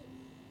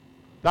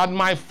 That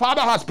my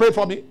father has prayed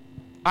for me,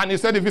 and he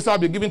said the visa will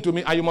be given to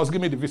me, and you must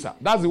give me the visa.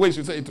 That's the way you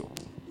should say it too.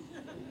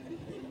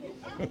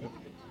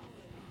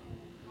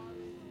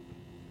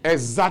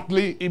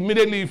 Exactly.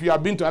 Immediately, if you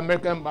have been to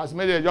American embassy,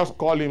 maybe they just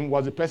call him,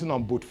 was the person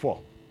on booth 4.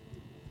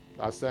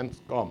 I sent,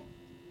 come.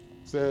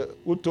 Say,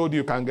 who told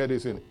you can get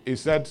this in? He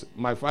said,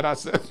 my father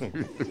said.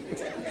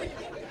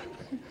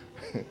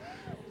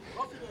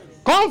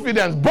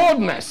 Confidence,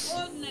 boldness.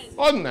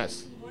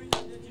 Boldness.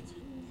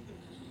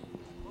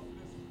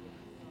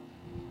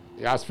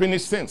 He has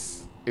finished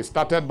since. He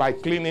started by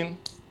cleaning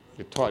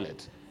the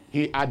toilet.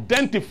 He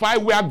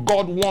identified where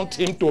God wants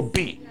him to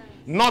be.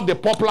 Not the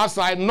popular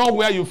side, not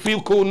where you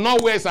feel cool,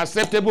 not where it's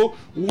acceptable,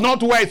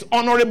 not where it's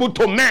honorable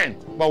to men,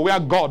 but where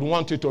God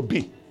wants you to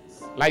be.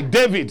 Like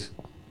David,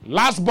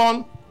 last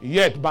born,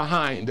 yet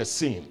behind the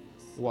scene.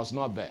 He was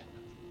not there.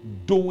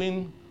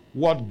 Doing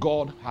what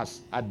God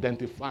has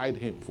identified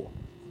him for.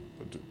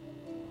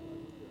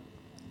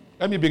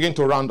 Let me begin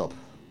to round up.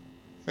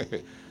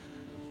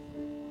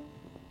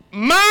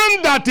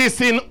 Man that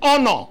is in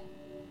honor.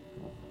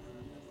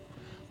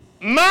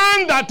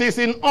 Man that is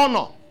in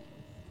honor.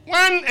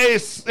 When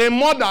a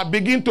mother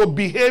begins to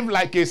behave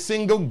like a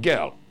single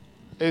girl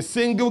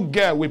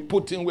will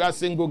put in where a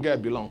single girl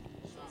belongs.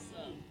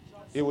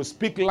 It will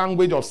speak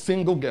language of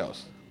single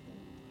girls.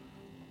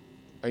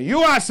 And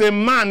you as a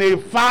man, a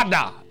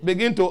father,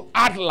 begin to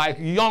act like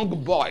young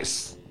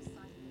boys.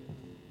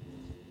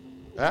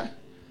 Eh?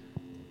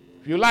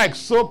 If you like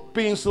soap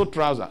pencil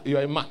trouser,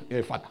 you're a man,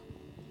 you're a father.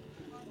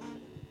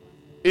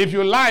 If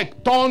you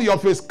like, turn your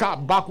face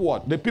cap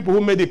backward. The people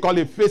who made it call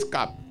it face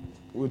cap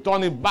will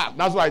turn it back.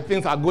 That's why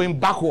things are going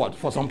backward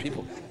for some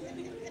people.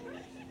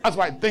 That's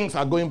why things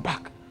are going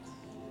back.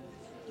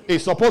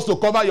 It's supposed to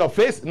cover your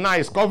face. Now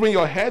it's covering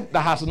your head.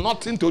 That has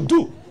nothing to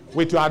do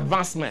with your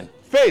advancement.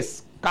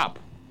 Face cap.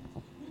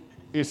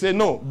 You say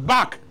no,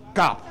 back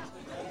cap.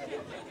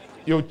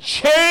 You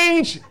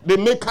change the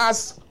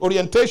maker's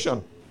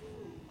orientation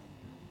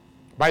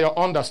by your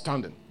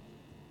understanding.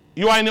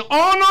 You are in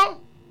honor.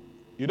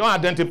 You don't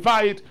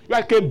identify it. You are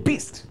like a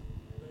beast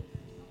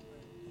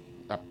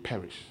that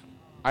perish.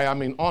 I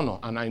am in honor,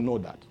 and I know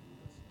that.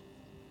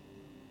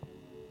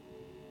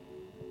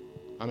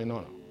 I'm in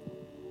honor.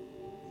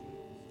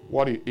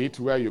 What you eat,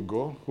 where you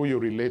go, who you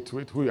relate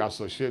with, who you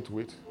associate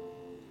with.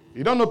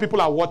 You don't know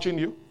people are watching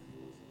you.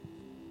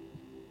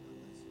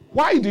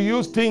 Why do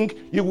you think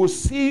you will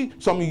see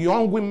some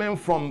young women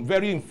from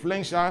very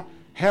influential,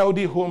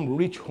 healthy home,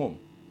 rich home,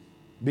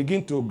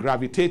 begin to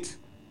gravitate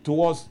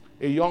towards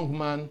a young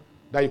man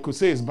that you could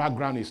say his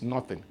background is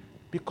nothing?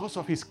 Because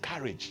of his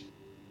courage.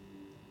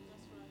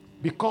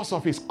 Because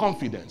of his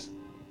confidence.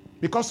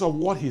 Because of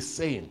what he's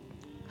saying.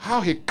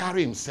 How he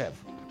carries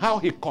himself. How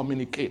he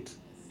communicates.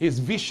 His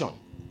vision.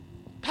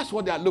 That's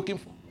what they are looking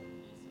for.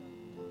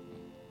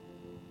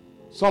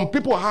 Some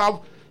people have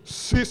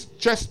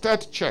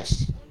six-chested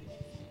chests.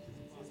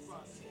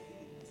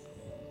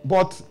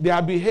 But they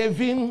are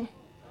behaving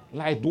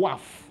like dwarf.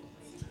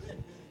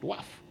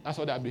 Dwarf. That's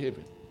how they are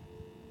behaving.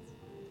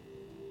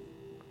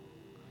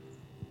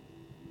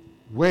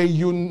 Where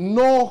you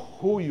know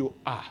who you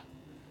are.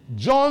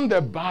 John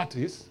the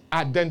Baptist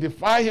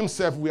identified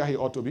himself where he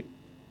ought to be.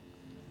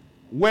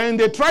 When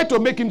they tried to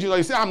make him Jesus,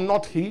 he said, I'm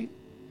not he.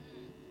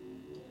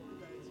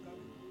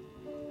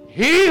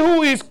 He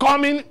who is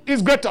coming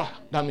is greater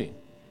than me.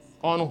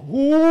 On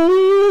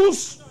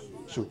whose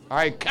shoe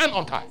I can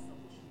untie.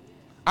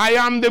 I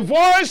am the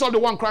voice of the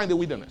one crying in the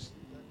wilderness.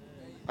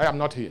 I am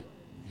not here.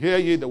 Hear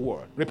ye the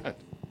word. Repent.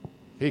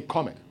 He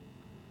cometh.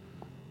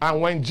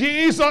 And when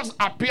Jesus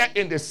appeared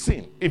in the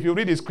scene, if you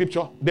read the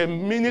scripture, the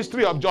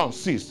ministry of John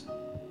ceased.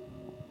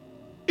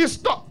 It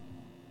stopped.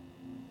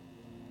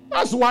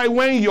 That's why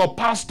when your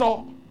pastor,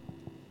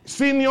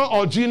 senior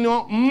or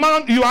junior,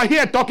 man, you are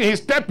here talking, he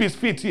step his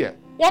feet here.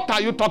 What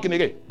are you talking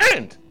again?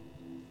 End.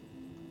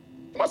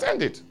 You must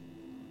end it.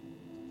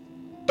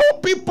 Two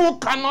people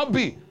cannot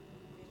be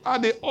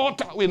at the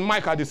altar with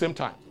Mike at the same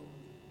time.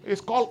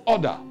 It's called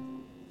order.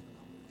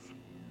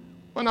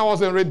 When I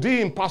was in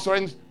Redeemed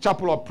Pastoring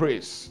Chapel of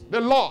Praise, the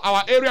Lord,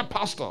 our area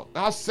pastor,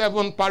 has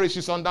 7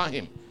 parishes under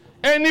him.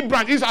 Any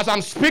branch, as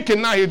I'm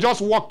speaking now, he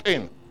just walked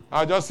in.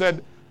 I just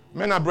said,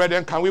 men and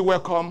brethren, can we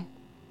welcome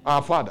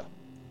our father?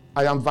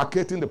 I am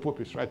vacating the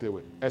pulpit right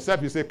away.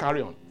 Except you say,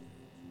 carry on.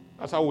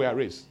 That's how we are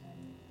raised.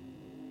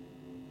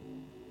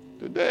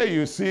 Today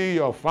you see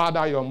your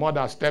father, your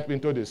mother step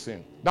into the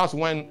scene. That's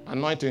when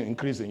anointing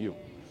increases in you.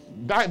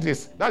 That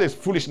is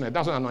foolishness.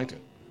 That's not anointing.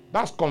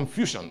 That's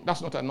confusion.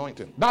 That's not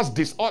anointing. That's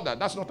disorder.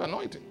 That's not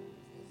anointing.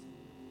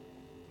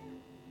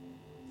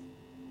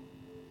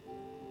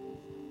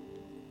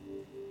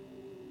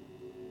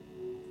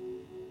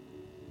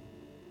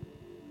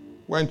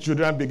 When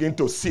children begin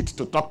to sit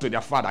to talk to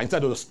their father,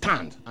 instead of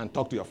stand and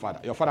talk to your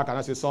father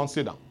cannot say, son,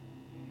 sit down.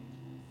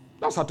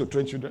 That's how to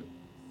train children.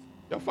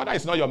 Your father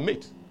is not your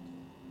mate.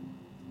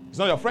 It's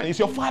not your friend. It's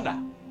your father.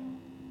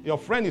 Your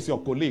friend is your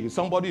colleague. It's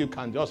somebody you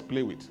can just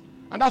play with.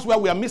 And that's where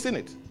we are missing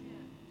it.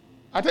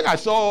 I think I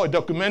saw a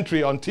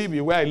documentary on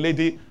TV where a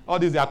lady, all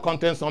these are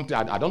content something,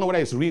 I don't know whether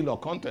it's real or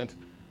content.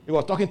 He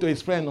was talking to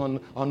his friend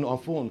on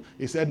phone.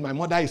 He said, my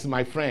mother is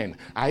my friend.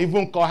 I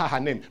even call her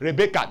name.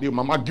 Rebecca, the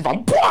mama give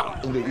him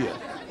in the ear.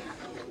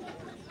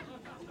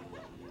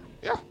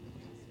 Yeah.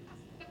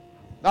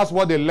 That's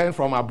what they learn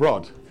from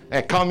abroad.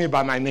 Hey, call me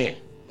by my name.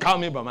 Call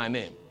me by my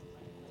name.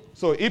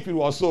 So if it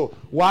was so,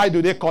 why do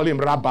they call him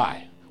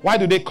rabbi? Why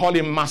do they call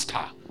him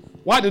master?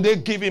 Why do they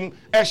give him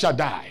El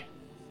Shaddai?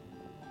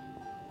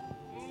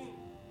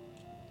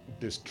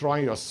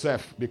 Destroying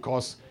yourself,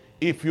 because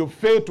if you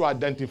fail to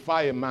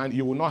identify a man,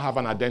 you will not have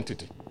an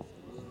identity.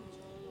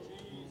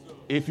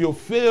 If you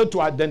fail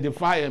to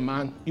identify a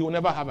man, you will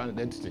never have an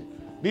identity.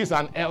 This is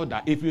an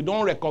elder. If you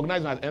don't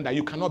recognize him as an elder,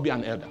 you cannot be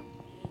an elder.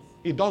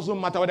 It doesn't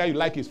matter whether you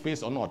like his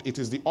face or not. It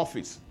is the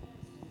office.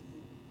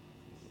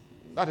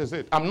 That is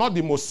it. I'm not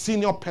the most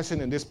senior person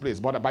in this place,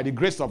 but by the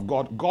grace of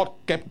God, God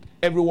kept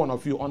every one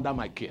of you under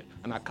my care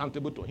and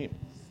accountable to him.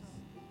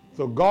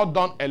 So God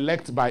don't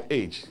elect by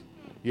age.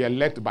 He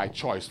elects by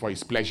choice for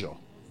his pleasure.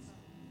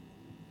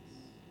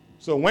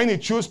 So when he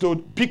chooses to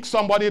pick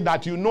somebody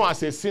that you know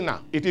as a sinner,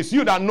 it is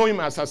you that know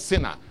him as a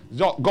sinner.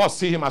 God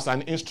sees him as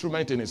an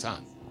instrument in his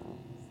hand.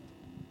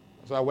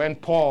 So when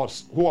Paul,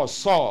 who was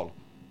Saul,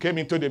 came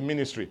into the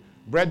ministry,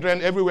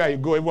 brethren, everywhere you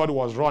go, everybody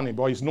was running,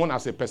 but he's known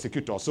as a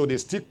persecutor. So they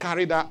still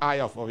carry that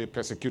eye of a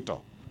persecutor.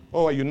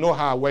 Oh, you know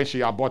her when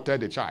she aborted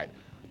the child.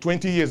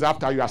 20 years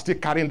after, you are still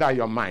carrying that in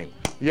your mind.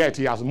 Yet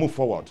he has moved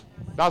forward.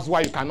 That's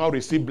why you cannot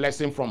receive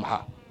blessing from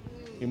her.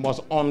 You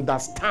must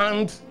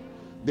understand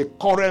the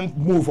current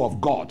move of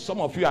God. Some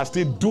of you are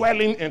still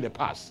dwelling in the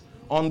past.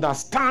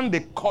 Understand the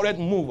current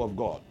move of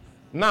God.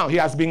 Now he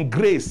has been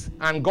graced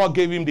and God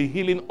gave him the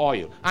healing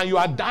oil. And you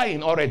are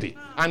dying already.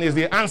 And it's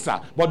the answer.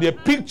 But the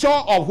picture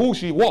of who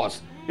she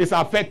was is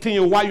affecting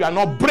you while you are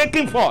not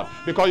breaking forth.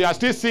 Because you are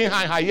still seeing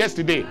her in her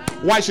yesterday.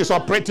 Why she's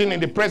operating in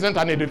the present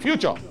and in the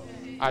future.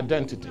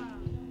 Identity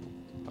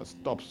has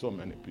stopped so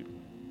many people.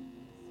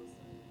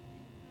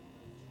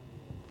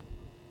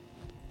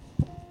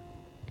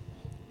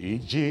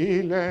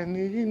 Ìjìnlẹ̀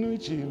nínú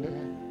ìjìnlẹ̀,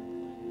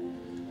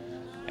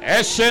 ẹ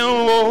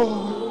ṣeun o.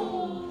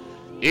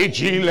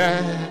 Ìjìnlẹ̀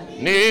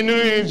nínú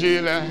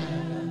ìjìnlẹ̀,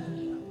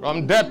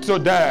 from depth to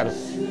depth.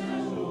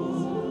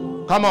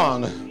 Come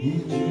on.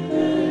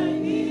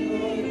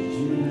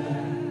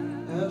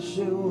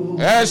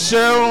 Ẹ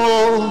ṣeun o.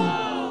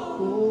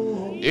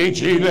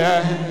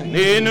 Ìjìnlẹ̀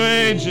nínú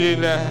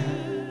ìjìnlẹ̀,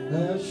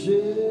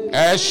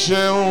 ẹ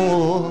ṣeun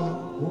o.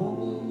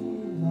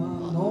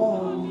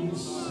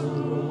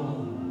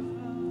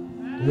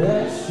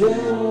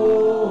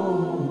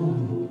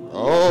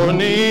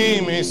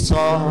 Oni mi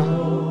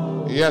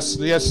sọ. Yes,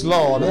 yes,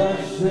 Lord.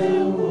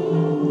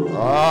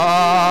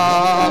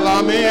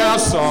 Ala mi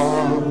sọ.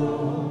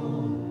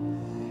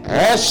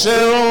 Ẹ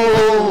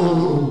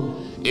ṣeun,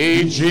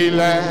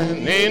 ìjìnlẹ̀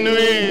nínú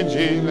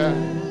ìjìnlẹ̀.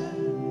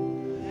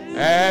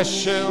 Ẹ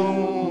ṣeun.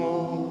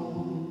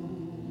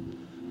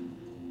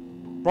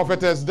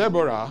 Prophetess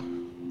Deborah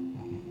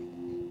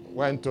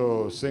went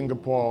to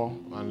Singapore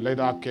and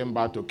later came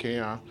back to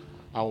Kenya.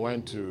 I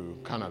went to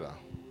Canada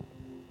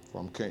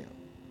from Kenya.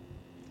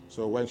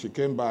 So when she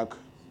came back,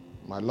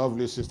 my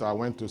lovely sister, I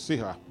went to see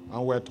her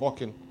and we're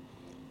talking.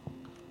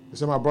 He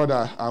said, my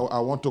brother, I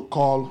want to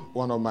call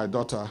one of my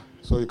daughter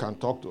so you can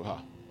talk to her.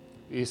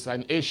 He's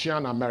an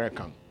Asian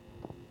American.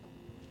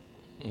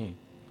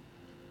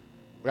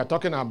 We are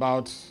talking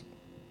about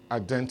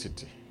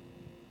identity.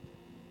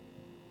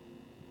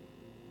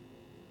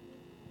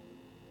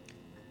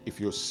 If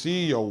you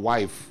see your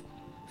wife,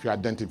 if you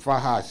identify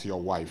her as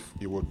your wife,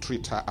 you will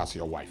treat her as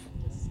your wife.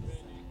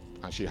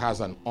 And she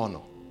has an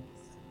honor.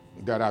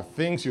 There are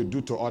things you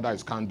do to others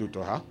you can't do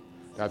to her.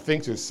 There are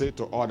things you say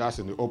to others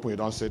in the open you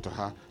don't say to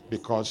her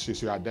because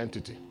she's your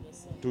identity.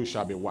 Two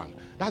shall be one.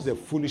 That's the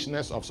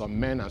foolishness of some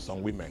men and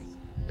some women.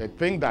 They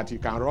think that you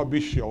can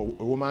rubbish your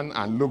woman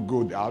and look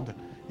good out.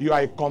 You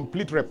are a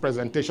complete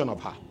representation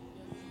of her.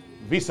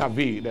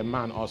 Vis-a-vis the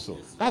man also.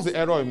 That's the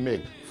error you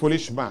make.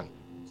 Foolish man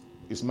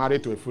is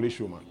married to a foolish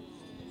woman.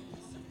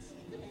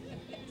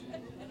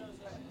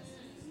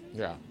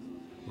 Yeah.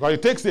 Because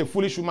it takes a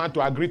foolish woman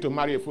to agree to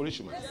marry a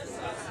foolish man.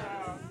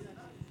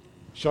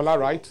 Shola,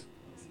 right?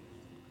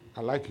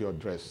 I like your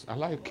dress. I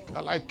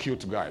like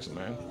cute guys,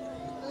 man.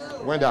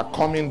 When they are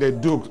coming, they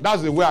do.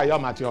 That's the way I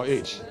am at your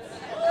age.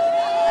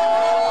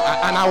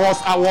 And I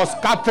was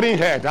scattering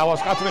head.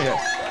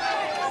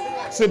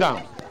 Sit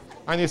down.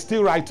 And he's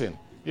still writing.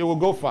 You will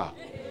go far.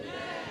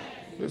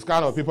 This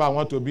kind of people I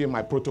want to be in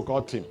my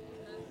protocol team.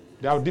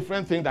 There are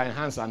different things that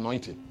enhance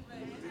anointing.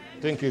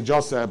 I think it's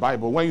just a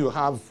Bible. When you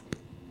have,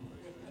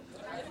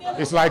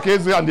 it's like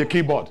easy on the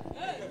keyboard.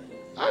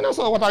 I know,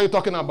 so what are you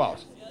talking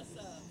about?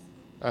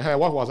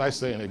 What was I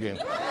saying again?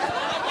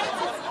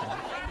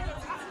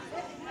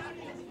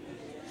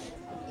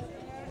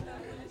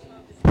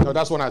 No,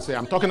 that's what I say.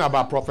 I'm talking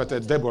about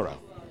Prophetess Deborah.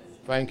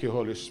 Thank you,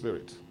 Holy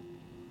Spirit.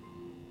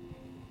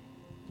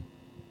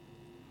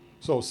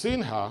 So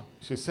seeing her,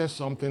 she says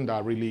something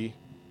that really,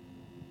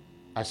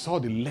 I saw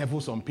the level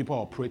some people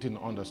operating in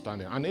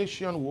understanding. An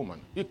Asian woman.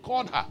 He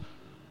called her.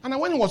 And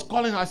when he was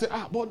calling her, I said,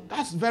 but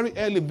that's very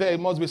early there. He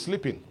must be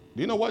sleeping.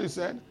 Do you know what he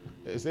said?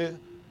 He said,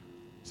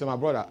 my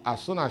brother,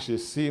 as soon as she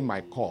see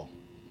my call,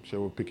 she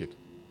will pick it.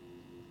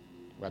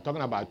 We're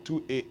talking about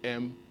 2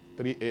 a.m.,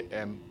 3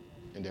 a.m.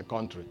 in the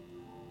country.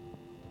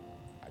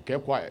 I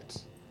kept quiet.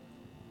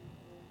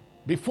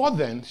 Before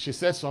then, she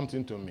said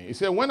something to me. He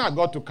said, when I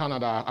got to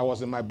Canada, I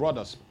was in my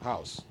brother's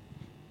house.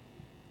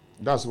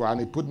 That's why,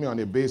 and he put me on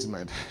a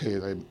basement, a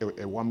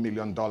 $1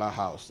 million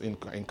house in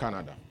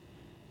Canada.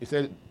 He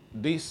said,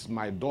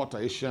 my daughter,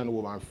 Asian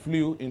woman,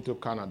 flew into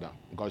Canada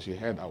because she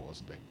heard I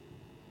was there.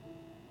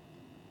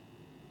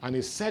 And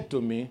he said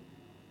to me,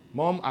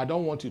 Mom, I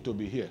don't want you to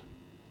be here.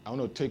 I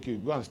want to take you,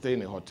 go and stay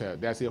in a hotel.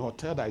 There's a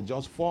hotel that is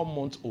just 4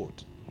 months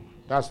old.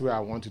 That's where I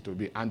want you to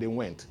be. And they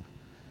went.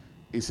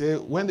 He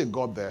said, when they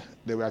got there,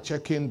 they were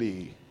checking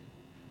the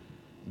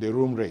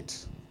room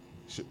rate.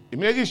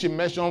 Immediately she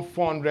mentioned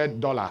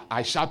 $400.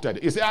 I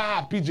shouted. He said,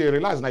 PJ,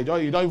 relax. Now,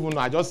 you don't even know.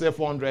 I just said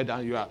 400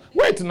 and you are.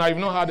 Wait, now you've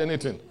not heard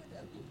anything.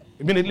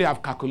 Immediately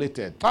I've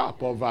calculated.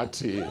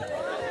 Poverty.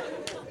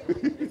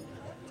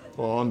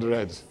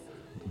 $400.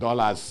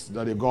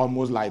 That they got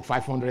almost like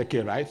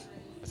 $500K, right?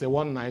 I said,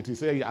 one night, he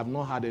said, I've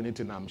not heard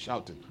anything. I'm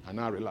shouting. And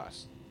I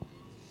relaxed.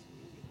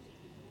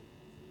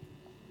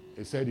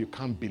 He said, you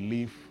can't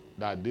believe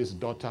that this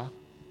daughter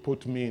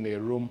put me in a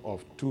room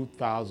of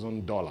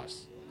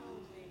 $2,000.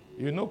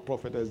 You know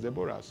Prophetess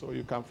Deborah, so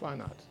you can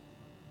find out.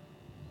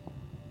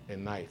 A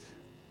night.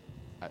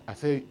 I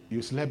say,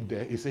 you slept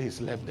there? He said he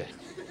slept there.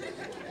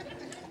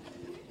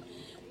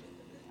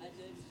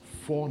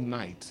 4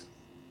 nights.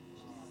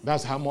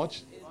 That's how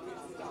much?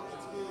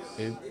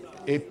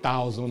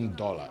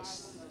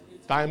 $8,000.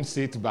 Times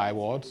it by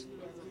what?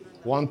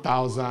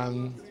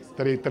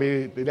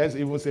 1,003. Let's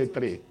even say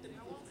 3.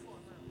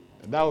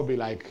 That would be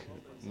like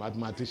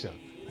mathematician.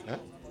 Eh?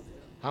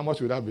 How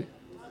much would that be?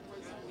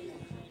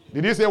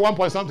 Did you say 1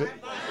 point something?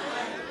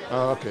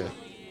 Oh, okay.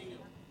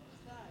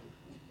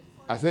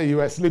 I said, you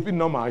were sleeping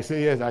normal. I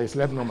said, yes, I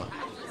slept normal.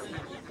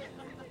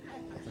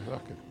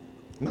 Okay.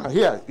 Now,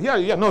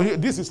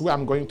 this is where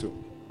I'm going to.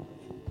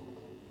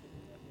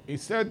 He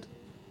said,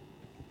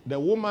 the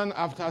woman,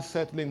 after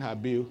settling her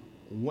bill,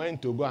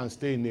 went to go and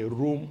stay in a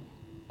room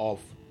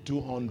of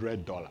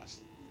 $200.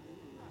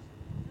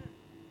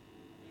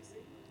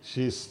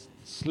 She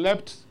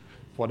slept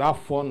for that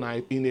 4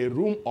 nights in a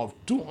room of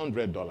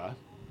 $200,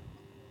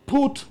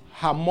 put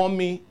her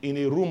mommy in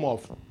a room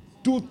of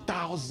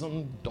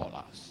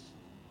 $2,000.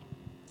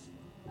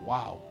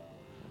 Wow.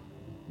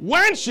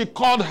 When she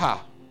called her,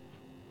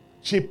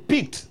 she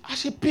picked.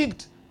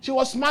 She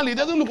was smiling. It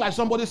doesn't look like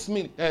somebody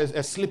sleeping. I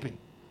was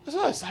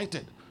so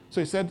excited.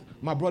 So he said,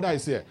 my brother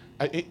is here.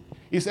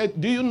 He said,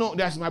 do you know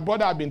that's my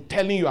brother I've been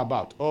telling you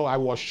about? Oh, I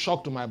was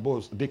shocked to my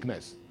bones,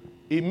 Dickness.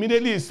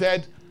 Immediately he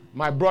said,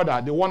 my brother,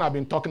 the one I've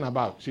been talking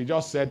about. She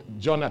just said,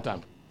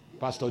 Jonathan,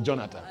 Pastor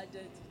Jonathan.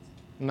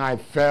 And I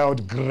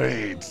felt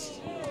great.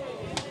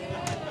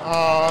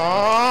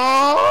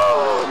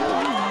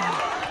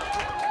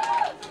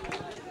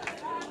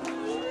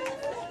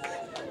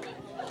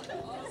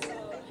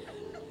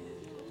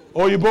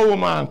 Oyibo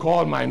woman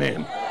called my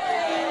name.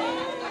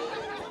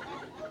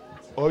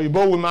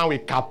 Oyibo woman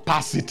with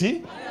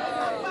capacity,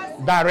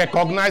 that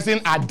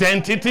recognizing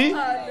identity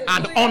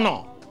and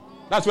honor.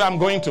 That's where I'm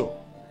going to.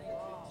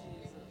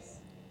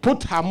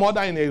 Put her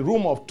mother in a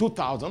room of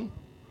 2,000,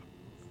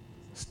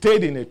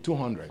 Stayed in a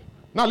 200.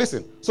 Now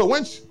listen. So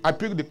when I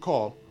picked the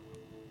call,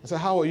 I said,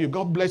 how are you?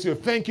 God bless you.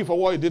 Thank you for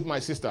what you did, my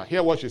sister.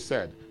 Hear what she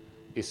said.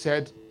 He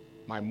said,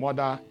 my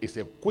mother is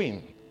a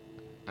queen,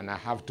 and I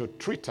have to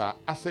treat her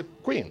as a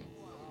queen.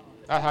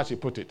 That's how she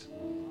put it.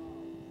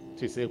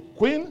 She's a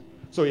queen,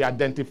 so you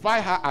identify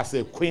her as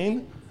a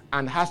queen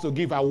and has to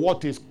give her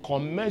what is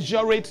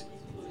commensurate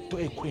to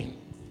a queen.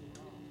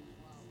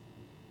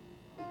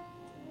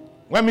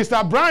 When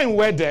Mr. Brian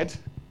wedded,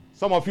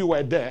 some of you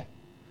were there,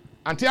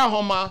 Auntie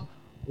Ahoma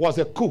was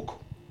a cook.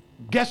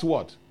 Guess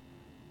what?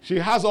 She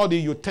has all the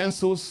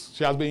utensils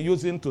she has been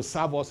using to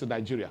serve us in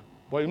Nigeria.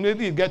 But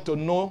immediately you get to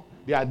know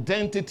the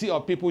identity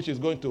of people she's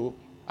going to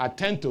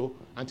attend to,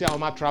 Auntie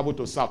Ahoma traveled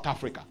to South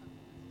Africa.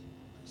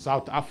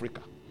 South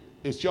Africa.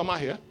 Is Chioma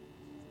here?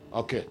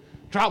 Okay.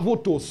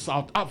 Traveled to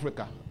South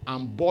Africa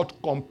and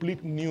bought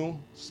complete new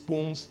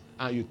spoons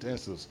and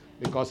utensils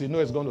because he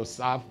knows it's going to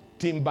serve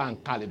timber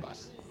and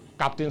calibers,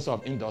 captains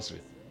of industry,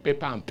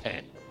 paper and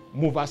pen,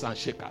 movers and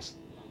shakers.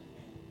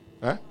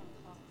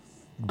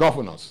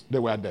 Governors, they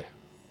were there.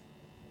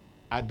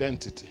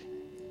 Identity.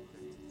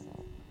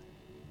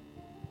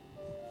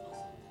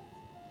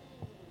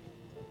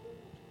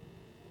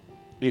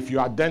 If you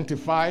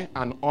identify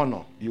and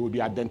honor, you will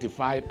be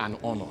identified and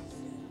honored.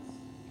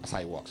 That's how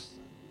it works.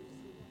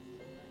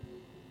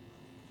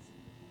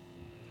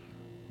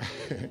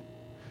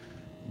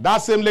 That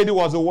same lady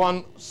was the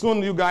one,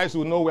 soon you guys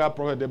will know where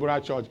Prophet Deborah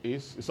Church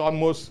is.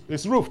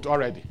 It's roofed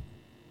already.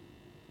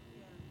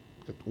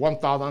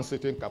 1,000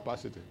 seating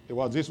capacity. It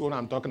was this one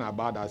I'm talking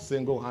about that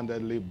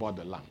single-handedly bought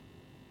the land.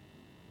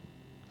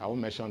 I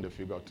won't mention the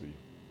figure to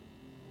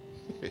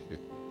you.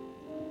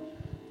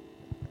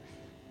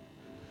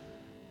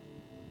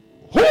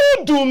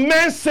 Who do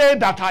men say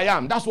that I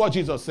am? That's what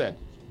Jesus said.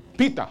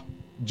 Peter,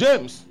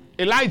 James,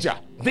 Elijah,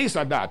 this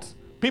or that.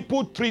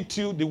 People treat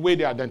you the way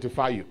they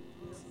identify you.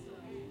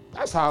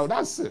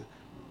 That's it.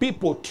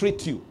 People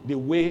treat you the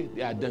way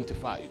they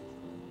identify you.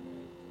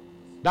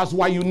 That's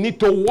why you need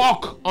to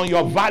work on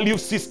your value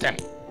system.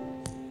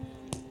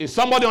 If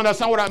somebody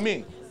understand what I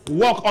mean,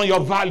 work on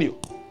your value.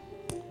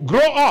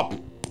 Grow up.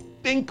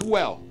 Think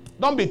well.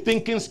 Don't be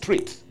thinking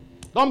straight.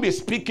 Don't be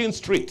speaking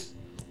straight.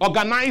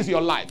 Organize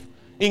your life.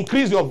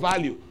 Increase your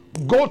value.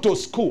 Go to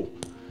school.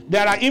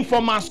 There are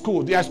informal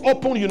schools. There's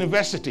open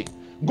university.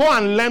 Go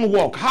and learn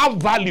work. Have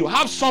value.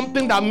 Have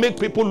something that make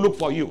people look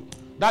for you.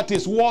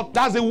 That's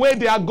the way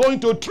they are going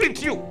to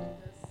treat you.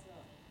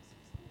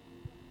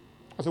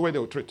 That's the way they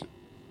will treat you.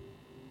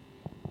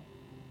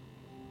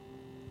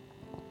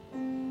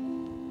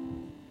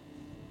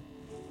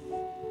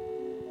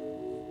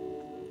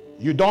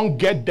 You don't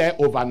get there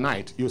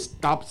overnight. You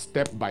start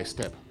step by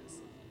step.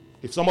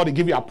 If somebody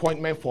give you an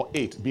appointment for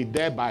 8, be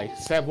there by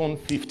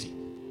 7:50,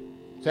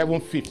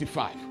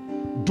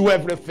 7:55. Do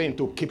everything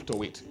to keep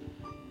to it.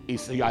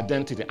 It's your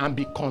identity and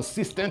be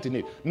consistent in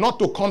it. Not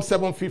to come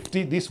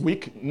 7:50 this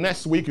week,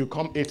 next week you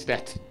come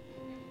 8:30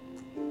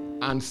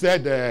 and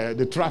said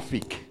the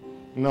traffic.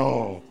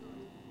 No.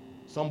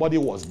 Somebody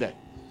was there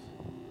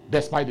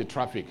despite the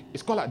traffic.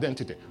 It's called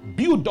identity.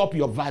 Build up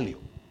your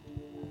value.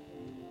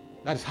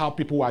 That's how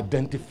people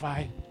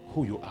identify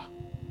who you are.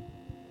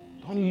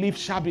 Don't live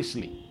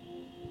shabbishly.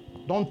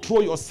 Don't throw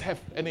yourself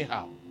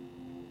anyhow.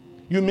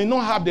 You may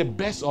not have the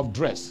best of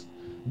dress.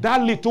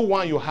 That little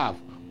one you have,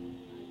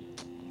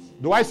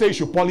 do I say you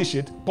should polish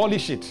it?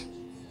 Polish it.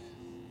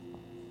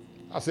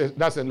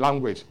 That's a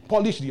language.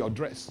 Polish your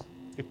dress,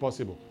 if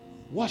possible.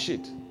 Wash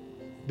it.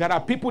 There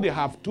are people, they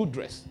have 2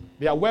 dresses.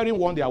 They are wearing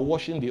one, they are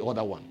washing the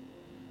other one.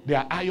 They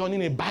are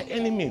ironing it by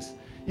any means.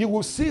 You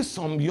will see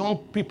some young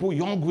people,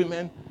 young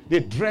women, they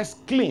dress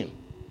clean.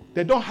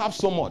 They don't have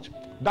so much.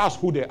 That's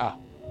who they are.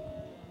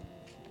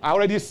 I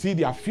already see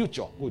their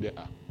future, who they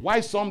are.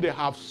 Why some they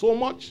have so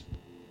much?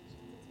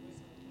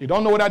 You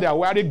don't know whether they are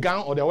wearing a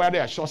gown or they are wearing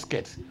a short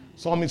skirt.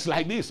 Some is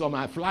like this, some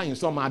are flying,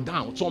 some are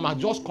down, some are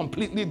just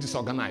completely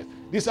disorganized.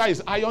 This side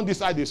is iron, this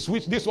side is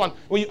switch, this one.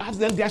 When you ask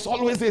them, there's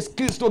always an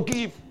excuse to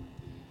give.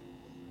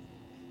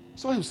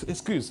 So it's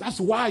excuse. That's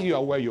why you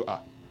are where you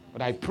are.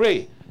 But I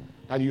pray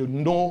that you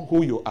know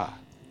who you are.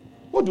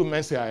 What do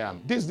men say I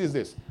am?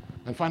 This.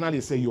 And finally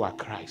say you are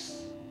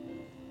Christ.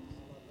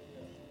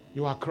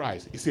 You are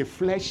Christ. It's a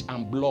flesh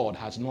and blood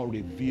has not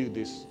revealed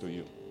this to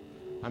you.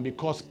 And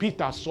because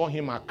Peter saw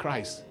him as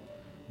Christ,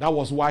 that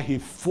was why he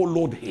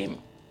followed him.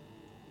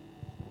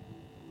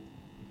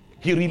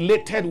 He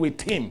related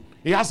with him.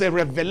 He has a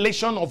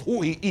revelation of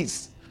who he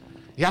is.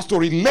 He has to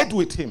relate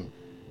with him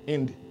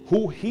in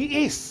who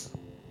he is.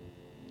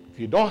 If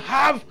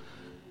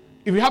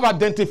you have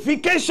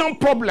identification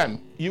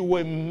problem, you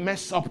will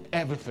mess up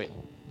everything.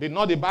 Did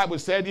not the Bible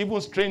said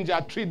even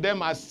strangers treat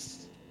them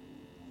as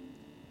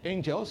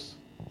angels?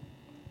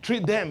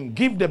 Treat them,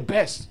 give the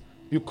best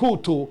you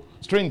could to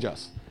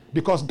strangers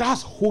because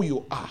that's who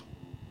you are.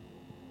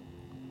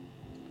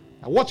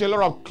 I watch a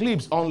lot of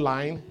clips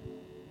online.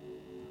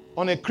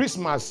 On a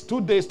Christmas,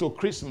 2 days to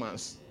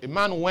Christmas, a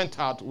man went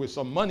out with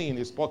some money in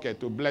his pocket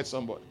to bless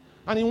somebody.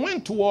 And he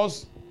went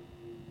towards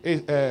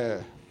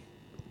the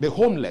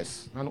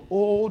homeless, an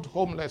old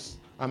homeless,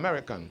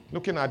 American.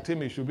 Looking at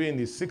him, he should be in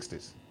his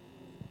 60s.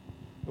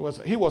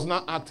 He was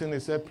not acting. He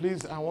said,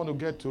 please, I want to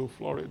get to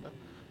Florida.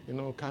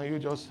 Can you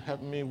just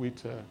help me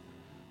with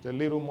the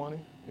little money?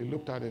 He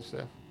looked at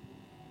himself.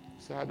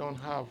 He said, I don't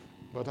have,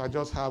 but I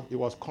just have, it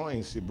was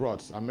coins he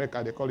brought.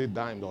 America, they call it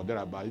dime or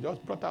thereabout. He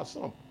just brought out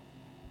some.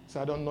 He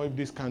said, I don't know if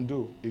this can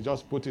do. He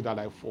just put it at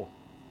like 4.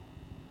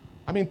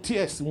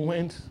 Tears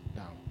went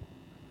down.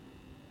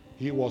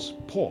 He was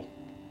poor.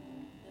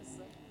 Yes,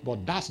 sir.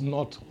 But that's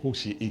not who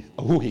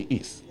he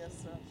is. Yes,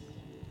 sir.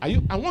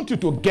 I want you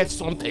to get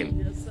something.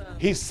 Yes, sir.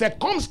 His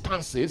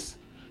circumstances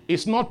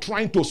is not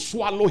trying to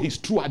swallow his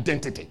true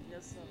identity.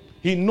 Yes, sir.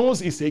 He knows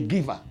he's a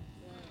giver.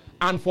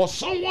 And for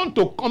someone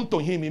to come to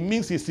him, it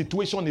means his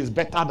situation is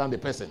better than the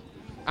person.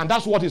 And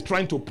that's what he's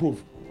trying to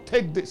prove.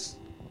 Take this.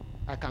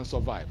 I can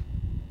survive.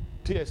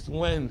 Tears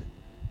when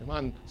the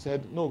man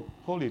said, no,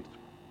 hold it.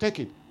 Take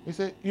it. He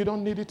said, you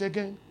don't need it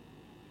again.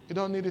 You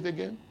don't need it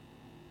again.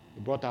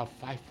 He brought out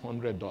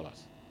 $500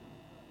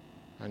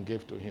 and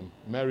gave to him.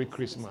 Merry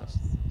Christmas.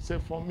 Say,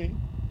 for me.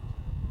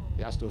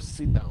 He has to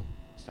sit down,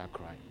 start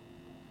crying.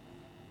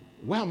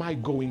 Where am I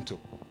going to?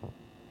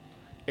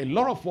 A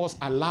lot of us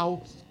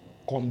allow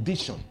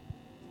condition,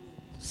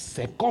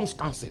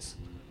 circumstances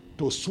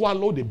to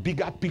swallow the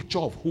bigger picture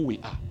of who we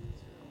are.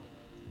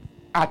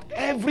 At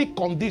every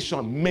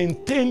condition,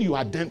 maintain your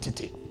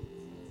identity.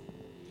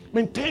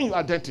 Maintain your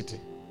identity.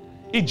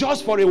 It's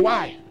just for a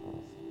while.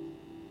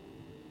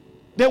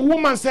 The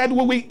woman said, we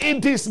will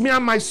eat this, me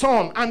and my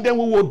son, and then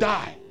we will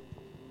die.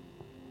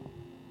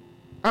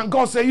 And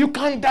God said, you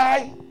can't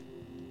die.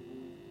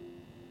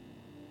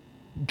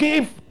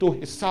 Give to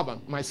his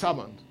servant, my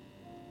servant.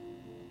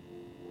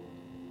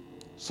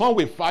 Some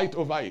will fight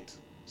over it.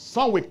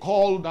 Some will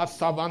call that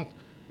servant,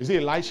 is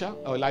it Elisha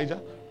or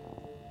Elijah?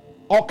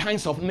 All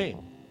kinds of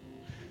names.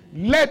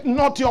 Let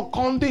not your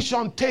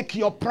condition take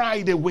your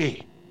pride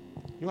away.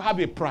 You have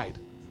a pride.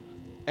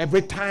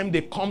 Every time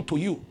they come to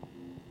you,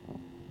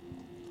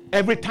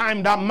 every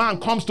time that man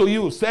comes to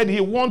you, said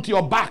he wants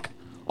your back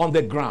on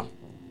the ground,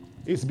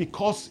 it's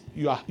because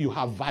you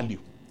have value.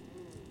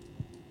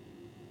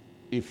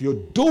 If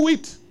you do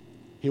it,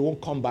 he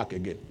won't come back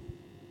again.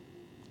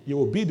 You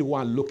will be the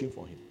one looking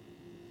for him.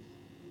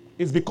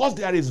 It's because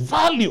there is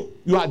value.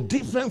 You are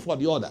different from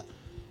the other.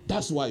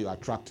 That's why you're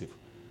attractive.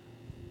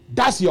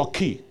 That's your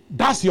key.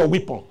 That's your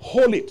weapon.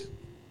 Hold it.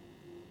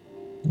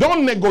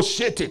 Don't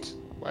negotiate it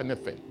for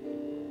anything.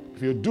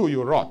 If you do,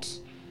 you rot.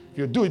 If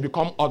you do, you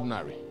become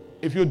ordinary.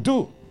 If you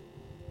do,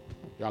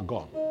 you are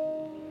gone.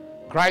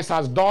 Christ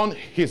has done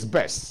his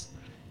best.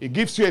 He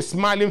gives you a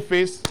smiling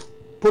face.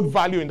 Put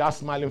value in that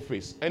smiling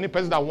face. Any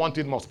person that wants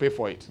it must pay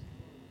for it.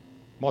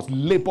 Must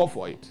labor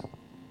for it.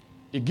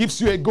 He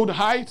gives you a good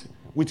height.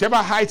 Whichever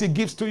height he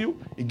gives to you,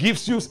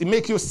 it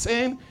makes you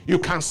sane. You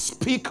can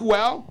speak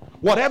well.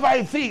 Whatever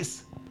it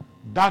is,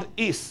 that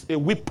is a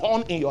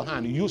weapon in your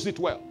hand. Use it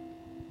well.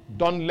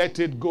 Don't let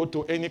it go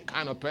to any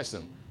kind of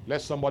person.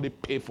 Let somebody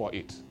pay for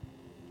it.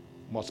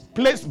 Must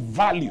place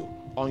value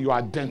on your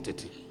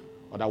identity.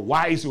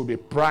 Otherwise, you'll be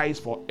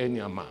priced for any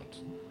amount.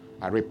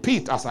 I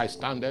repeat as I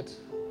stand it.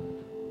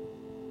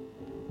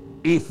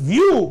 If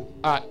you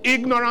are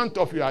ignorant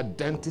of your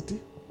identity,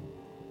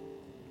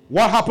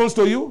 what happens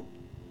to you?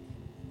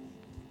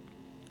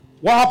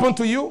 What happened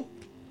to you?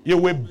 You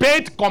will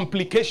bait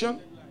complication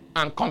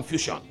and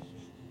confusion.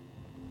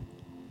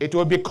 It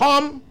will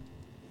become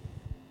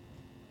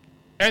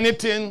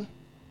anything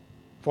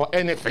for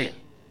anything.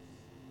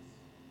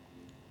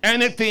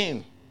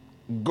 Anything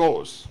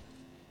goes.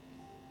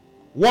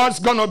 What's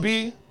going to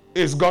be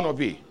is going to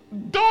be.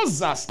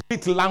 Those are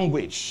street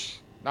language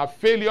that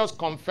failures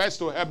confess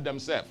to help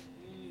themselves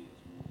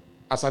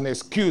as an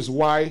excuse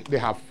why they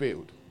have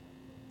failed.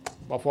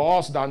 But for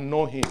us that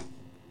know him,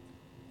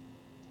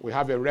 we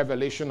have a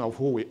revelation of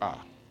who we are.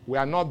 We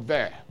are not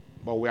there,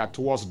 but we are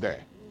towards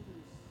there.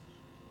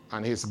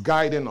 And he's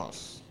guiding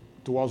us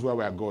towards where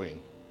we are going.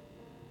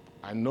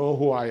 I know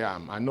who I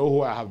am. I know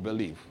who I have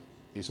believed.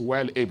 He's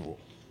well able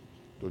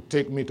to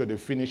take me to the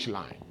finish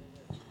line.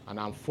 And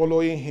I'm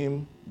following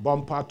him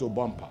bumper to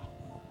bumper.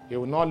 He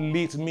will not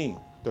lead me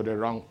to the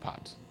wrong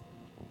path.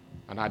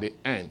 And at the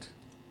end,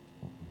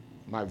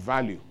 my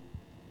value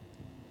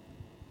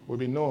will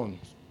be known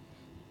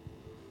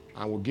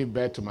and will give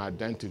birth to my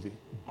identity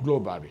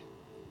globally.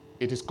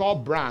 It is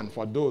called brand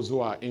for those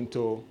who are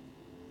into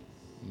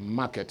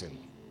marketing.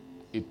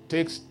 It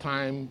takes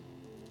time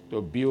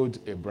to build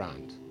a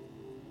brand.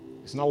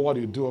 It's not what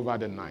you do over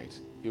the night.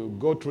 You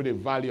go through the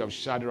valley of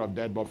shadow of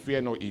death, but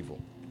fear no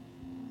evil.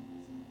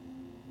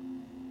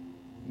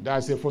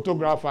 There's a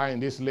photographer in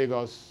this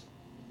Lagos,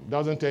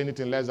 doesn't take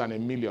anything less than $1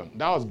 million.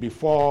 That was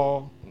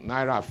before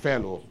Naira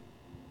fell.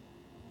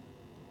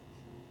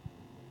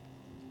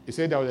 He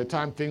said there was a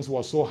time things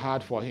were so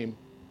hard for him.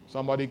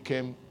 Somebody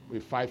came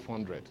with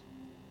 500.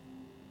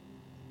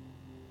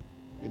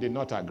 He did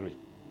not agree.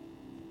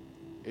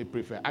 He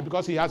preferred. And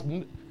because they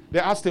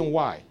asked him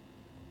why.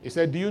 He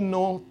said, do you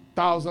know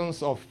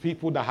thousands of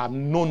people that have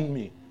known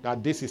me,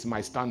 that this is my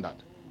standard?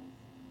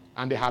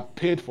 And they have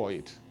paid for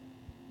it.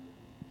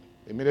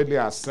 Immediately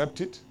I accept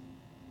it,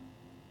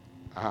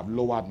 I have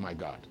lowered my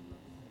guard.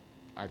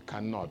 I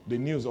cannot. The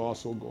news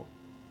also go.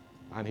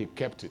 And he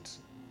kept it.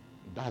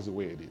 That's the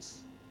way it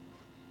is.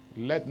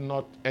 Let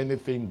not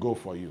anything go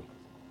for you.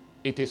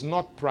 It is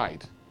not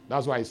pride.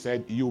 That's why I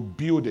said you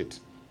build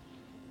it.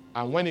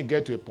 And when you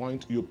get to a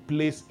point, you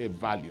place a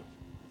value.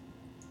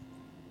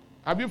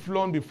 Have you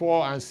flown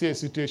before and see a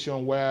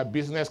situation where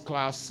business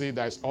class seat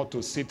that is ought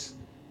to sit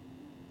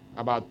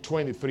about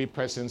 23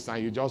 persons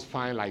and you just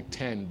find like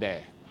 10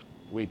 there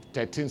with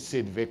 13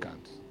 seats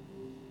vacant?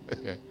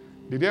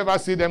 Did you ever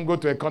see them go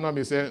to economy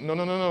and say,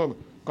 no,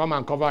 come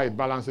and cover it,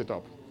 balance it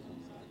up?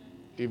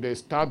 If they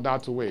start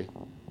that way,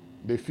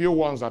 the few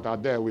ones that are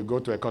there will go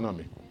to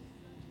economy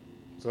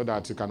so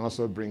that you can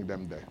also bring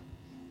them there.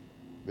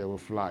 They will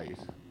fly it.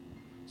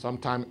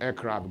 Sometimes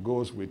aircraft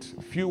goes with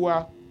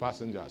fewer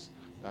passengers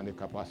than the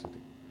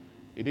capacity.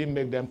 It didn't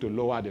make them to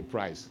lower the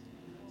price.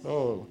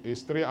 Oh,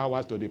 it's 3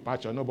 hours to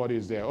departure. Nobody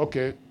is there.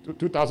 Okay,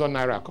 2,000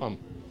 naira, come.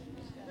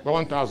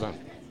 1,000.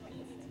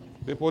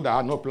 People that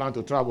had no plan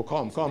to travel,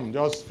 come,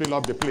 just fill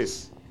up the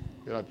place.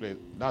 Fill up the place.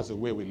 That's the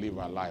way we live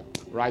our life.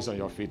 Rise on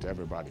your feet,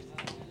 everybody.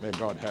 May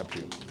God help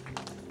you.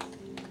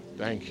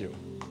 Thank you.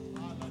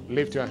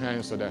 Lift your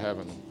hands to the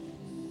heaven.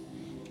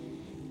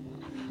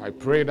 I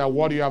pray that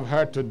what you have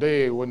heard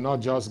today will not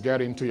just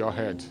get into your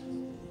head,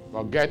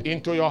 but get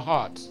into your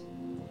heart.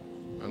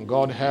 And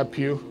God help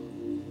you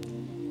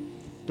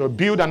to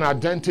build an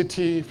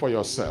identity for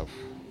yourself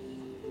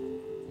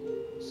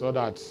so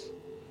that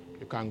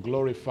you can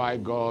glorify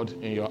God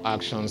in your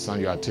actions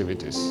and your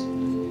activities.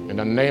 In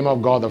the name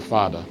of God the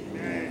Father,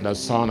 Amen. The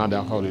Son, and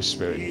the Holy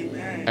Spirit.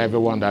 Amen.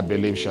 Everyone that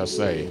believes shall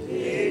say,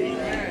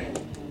 Amen.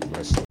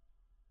 Bless you.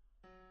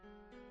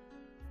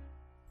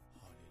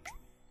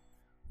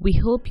 We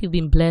hope you've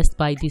been blessed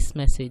by this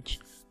message.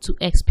 To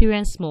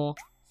experience more,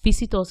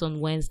 visit us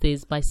on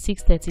Wednesdays by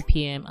 6:30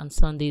 p.m. and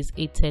Sundays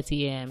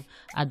 8:30 a.m.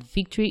 at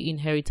Victory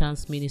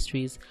Inheritance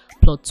Ministries,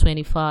 Plot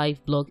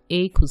 25, Block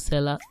A,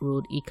 Kusela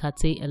Road,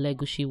 Ikate,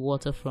 Elegushi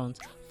Waterfront,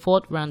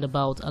 4th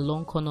Roundabout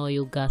along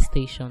Konoyo Gas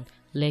Station,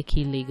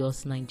 Lekki,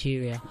 Lagos,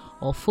 Nigeria.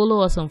 Or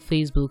follow us on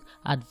Facebook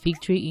at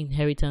Victory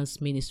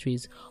Inheritance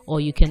Ministries, or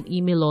you can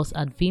email us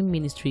at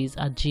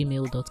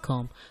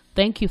vimministries@gmail.com.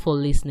 Thank you for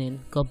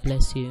listening. God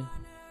bless you.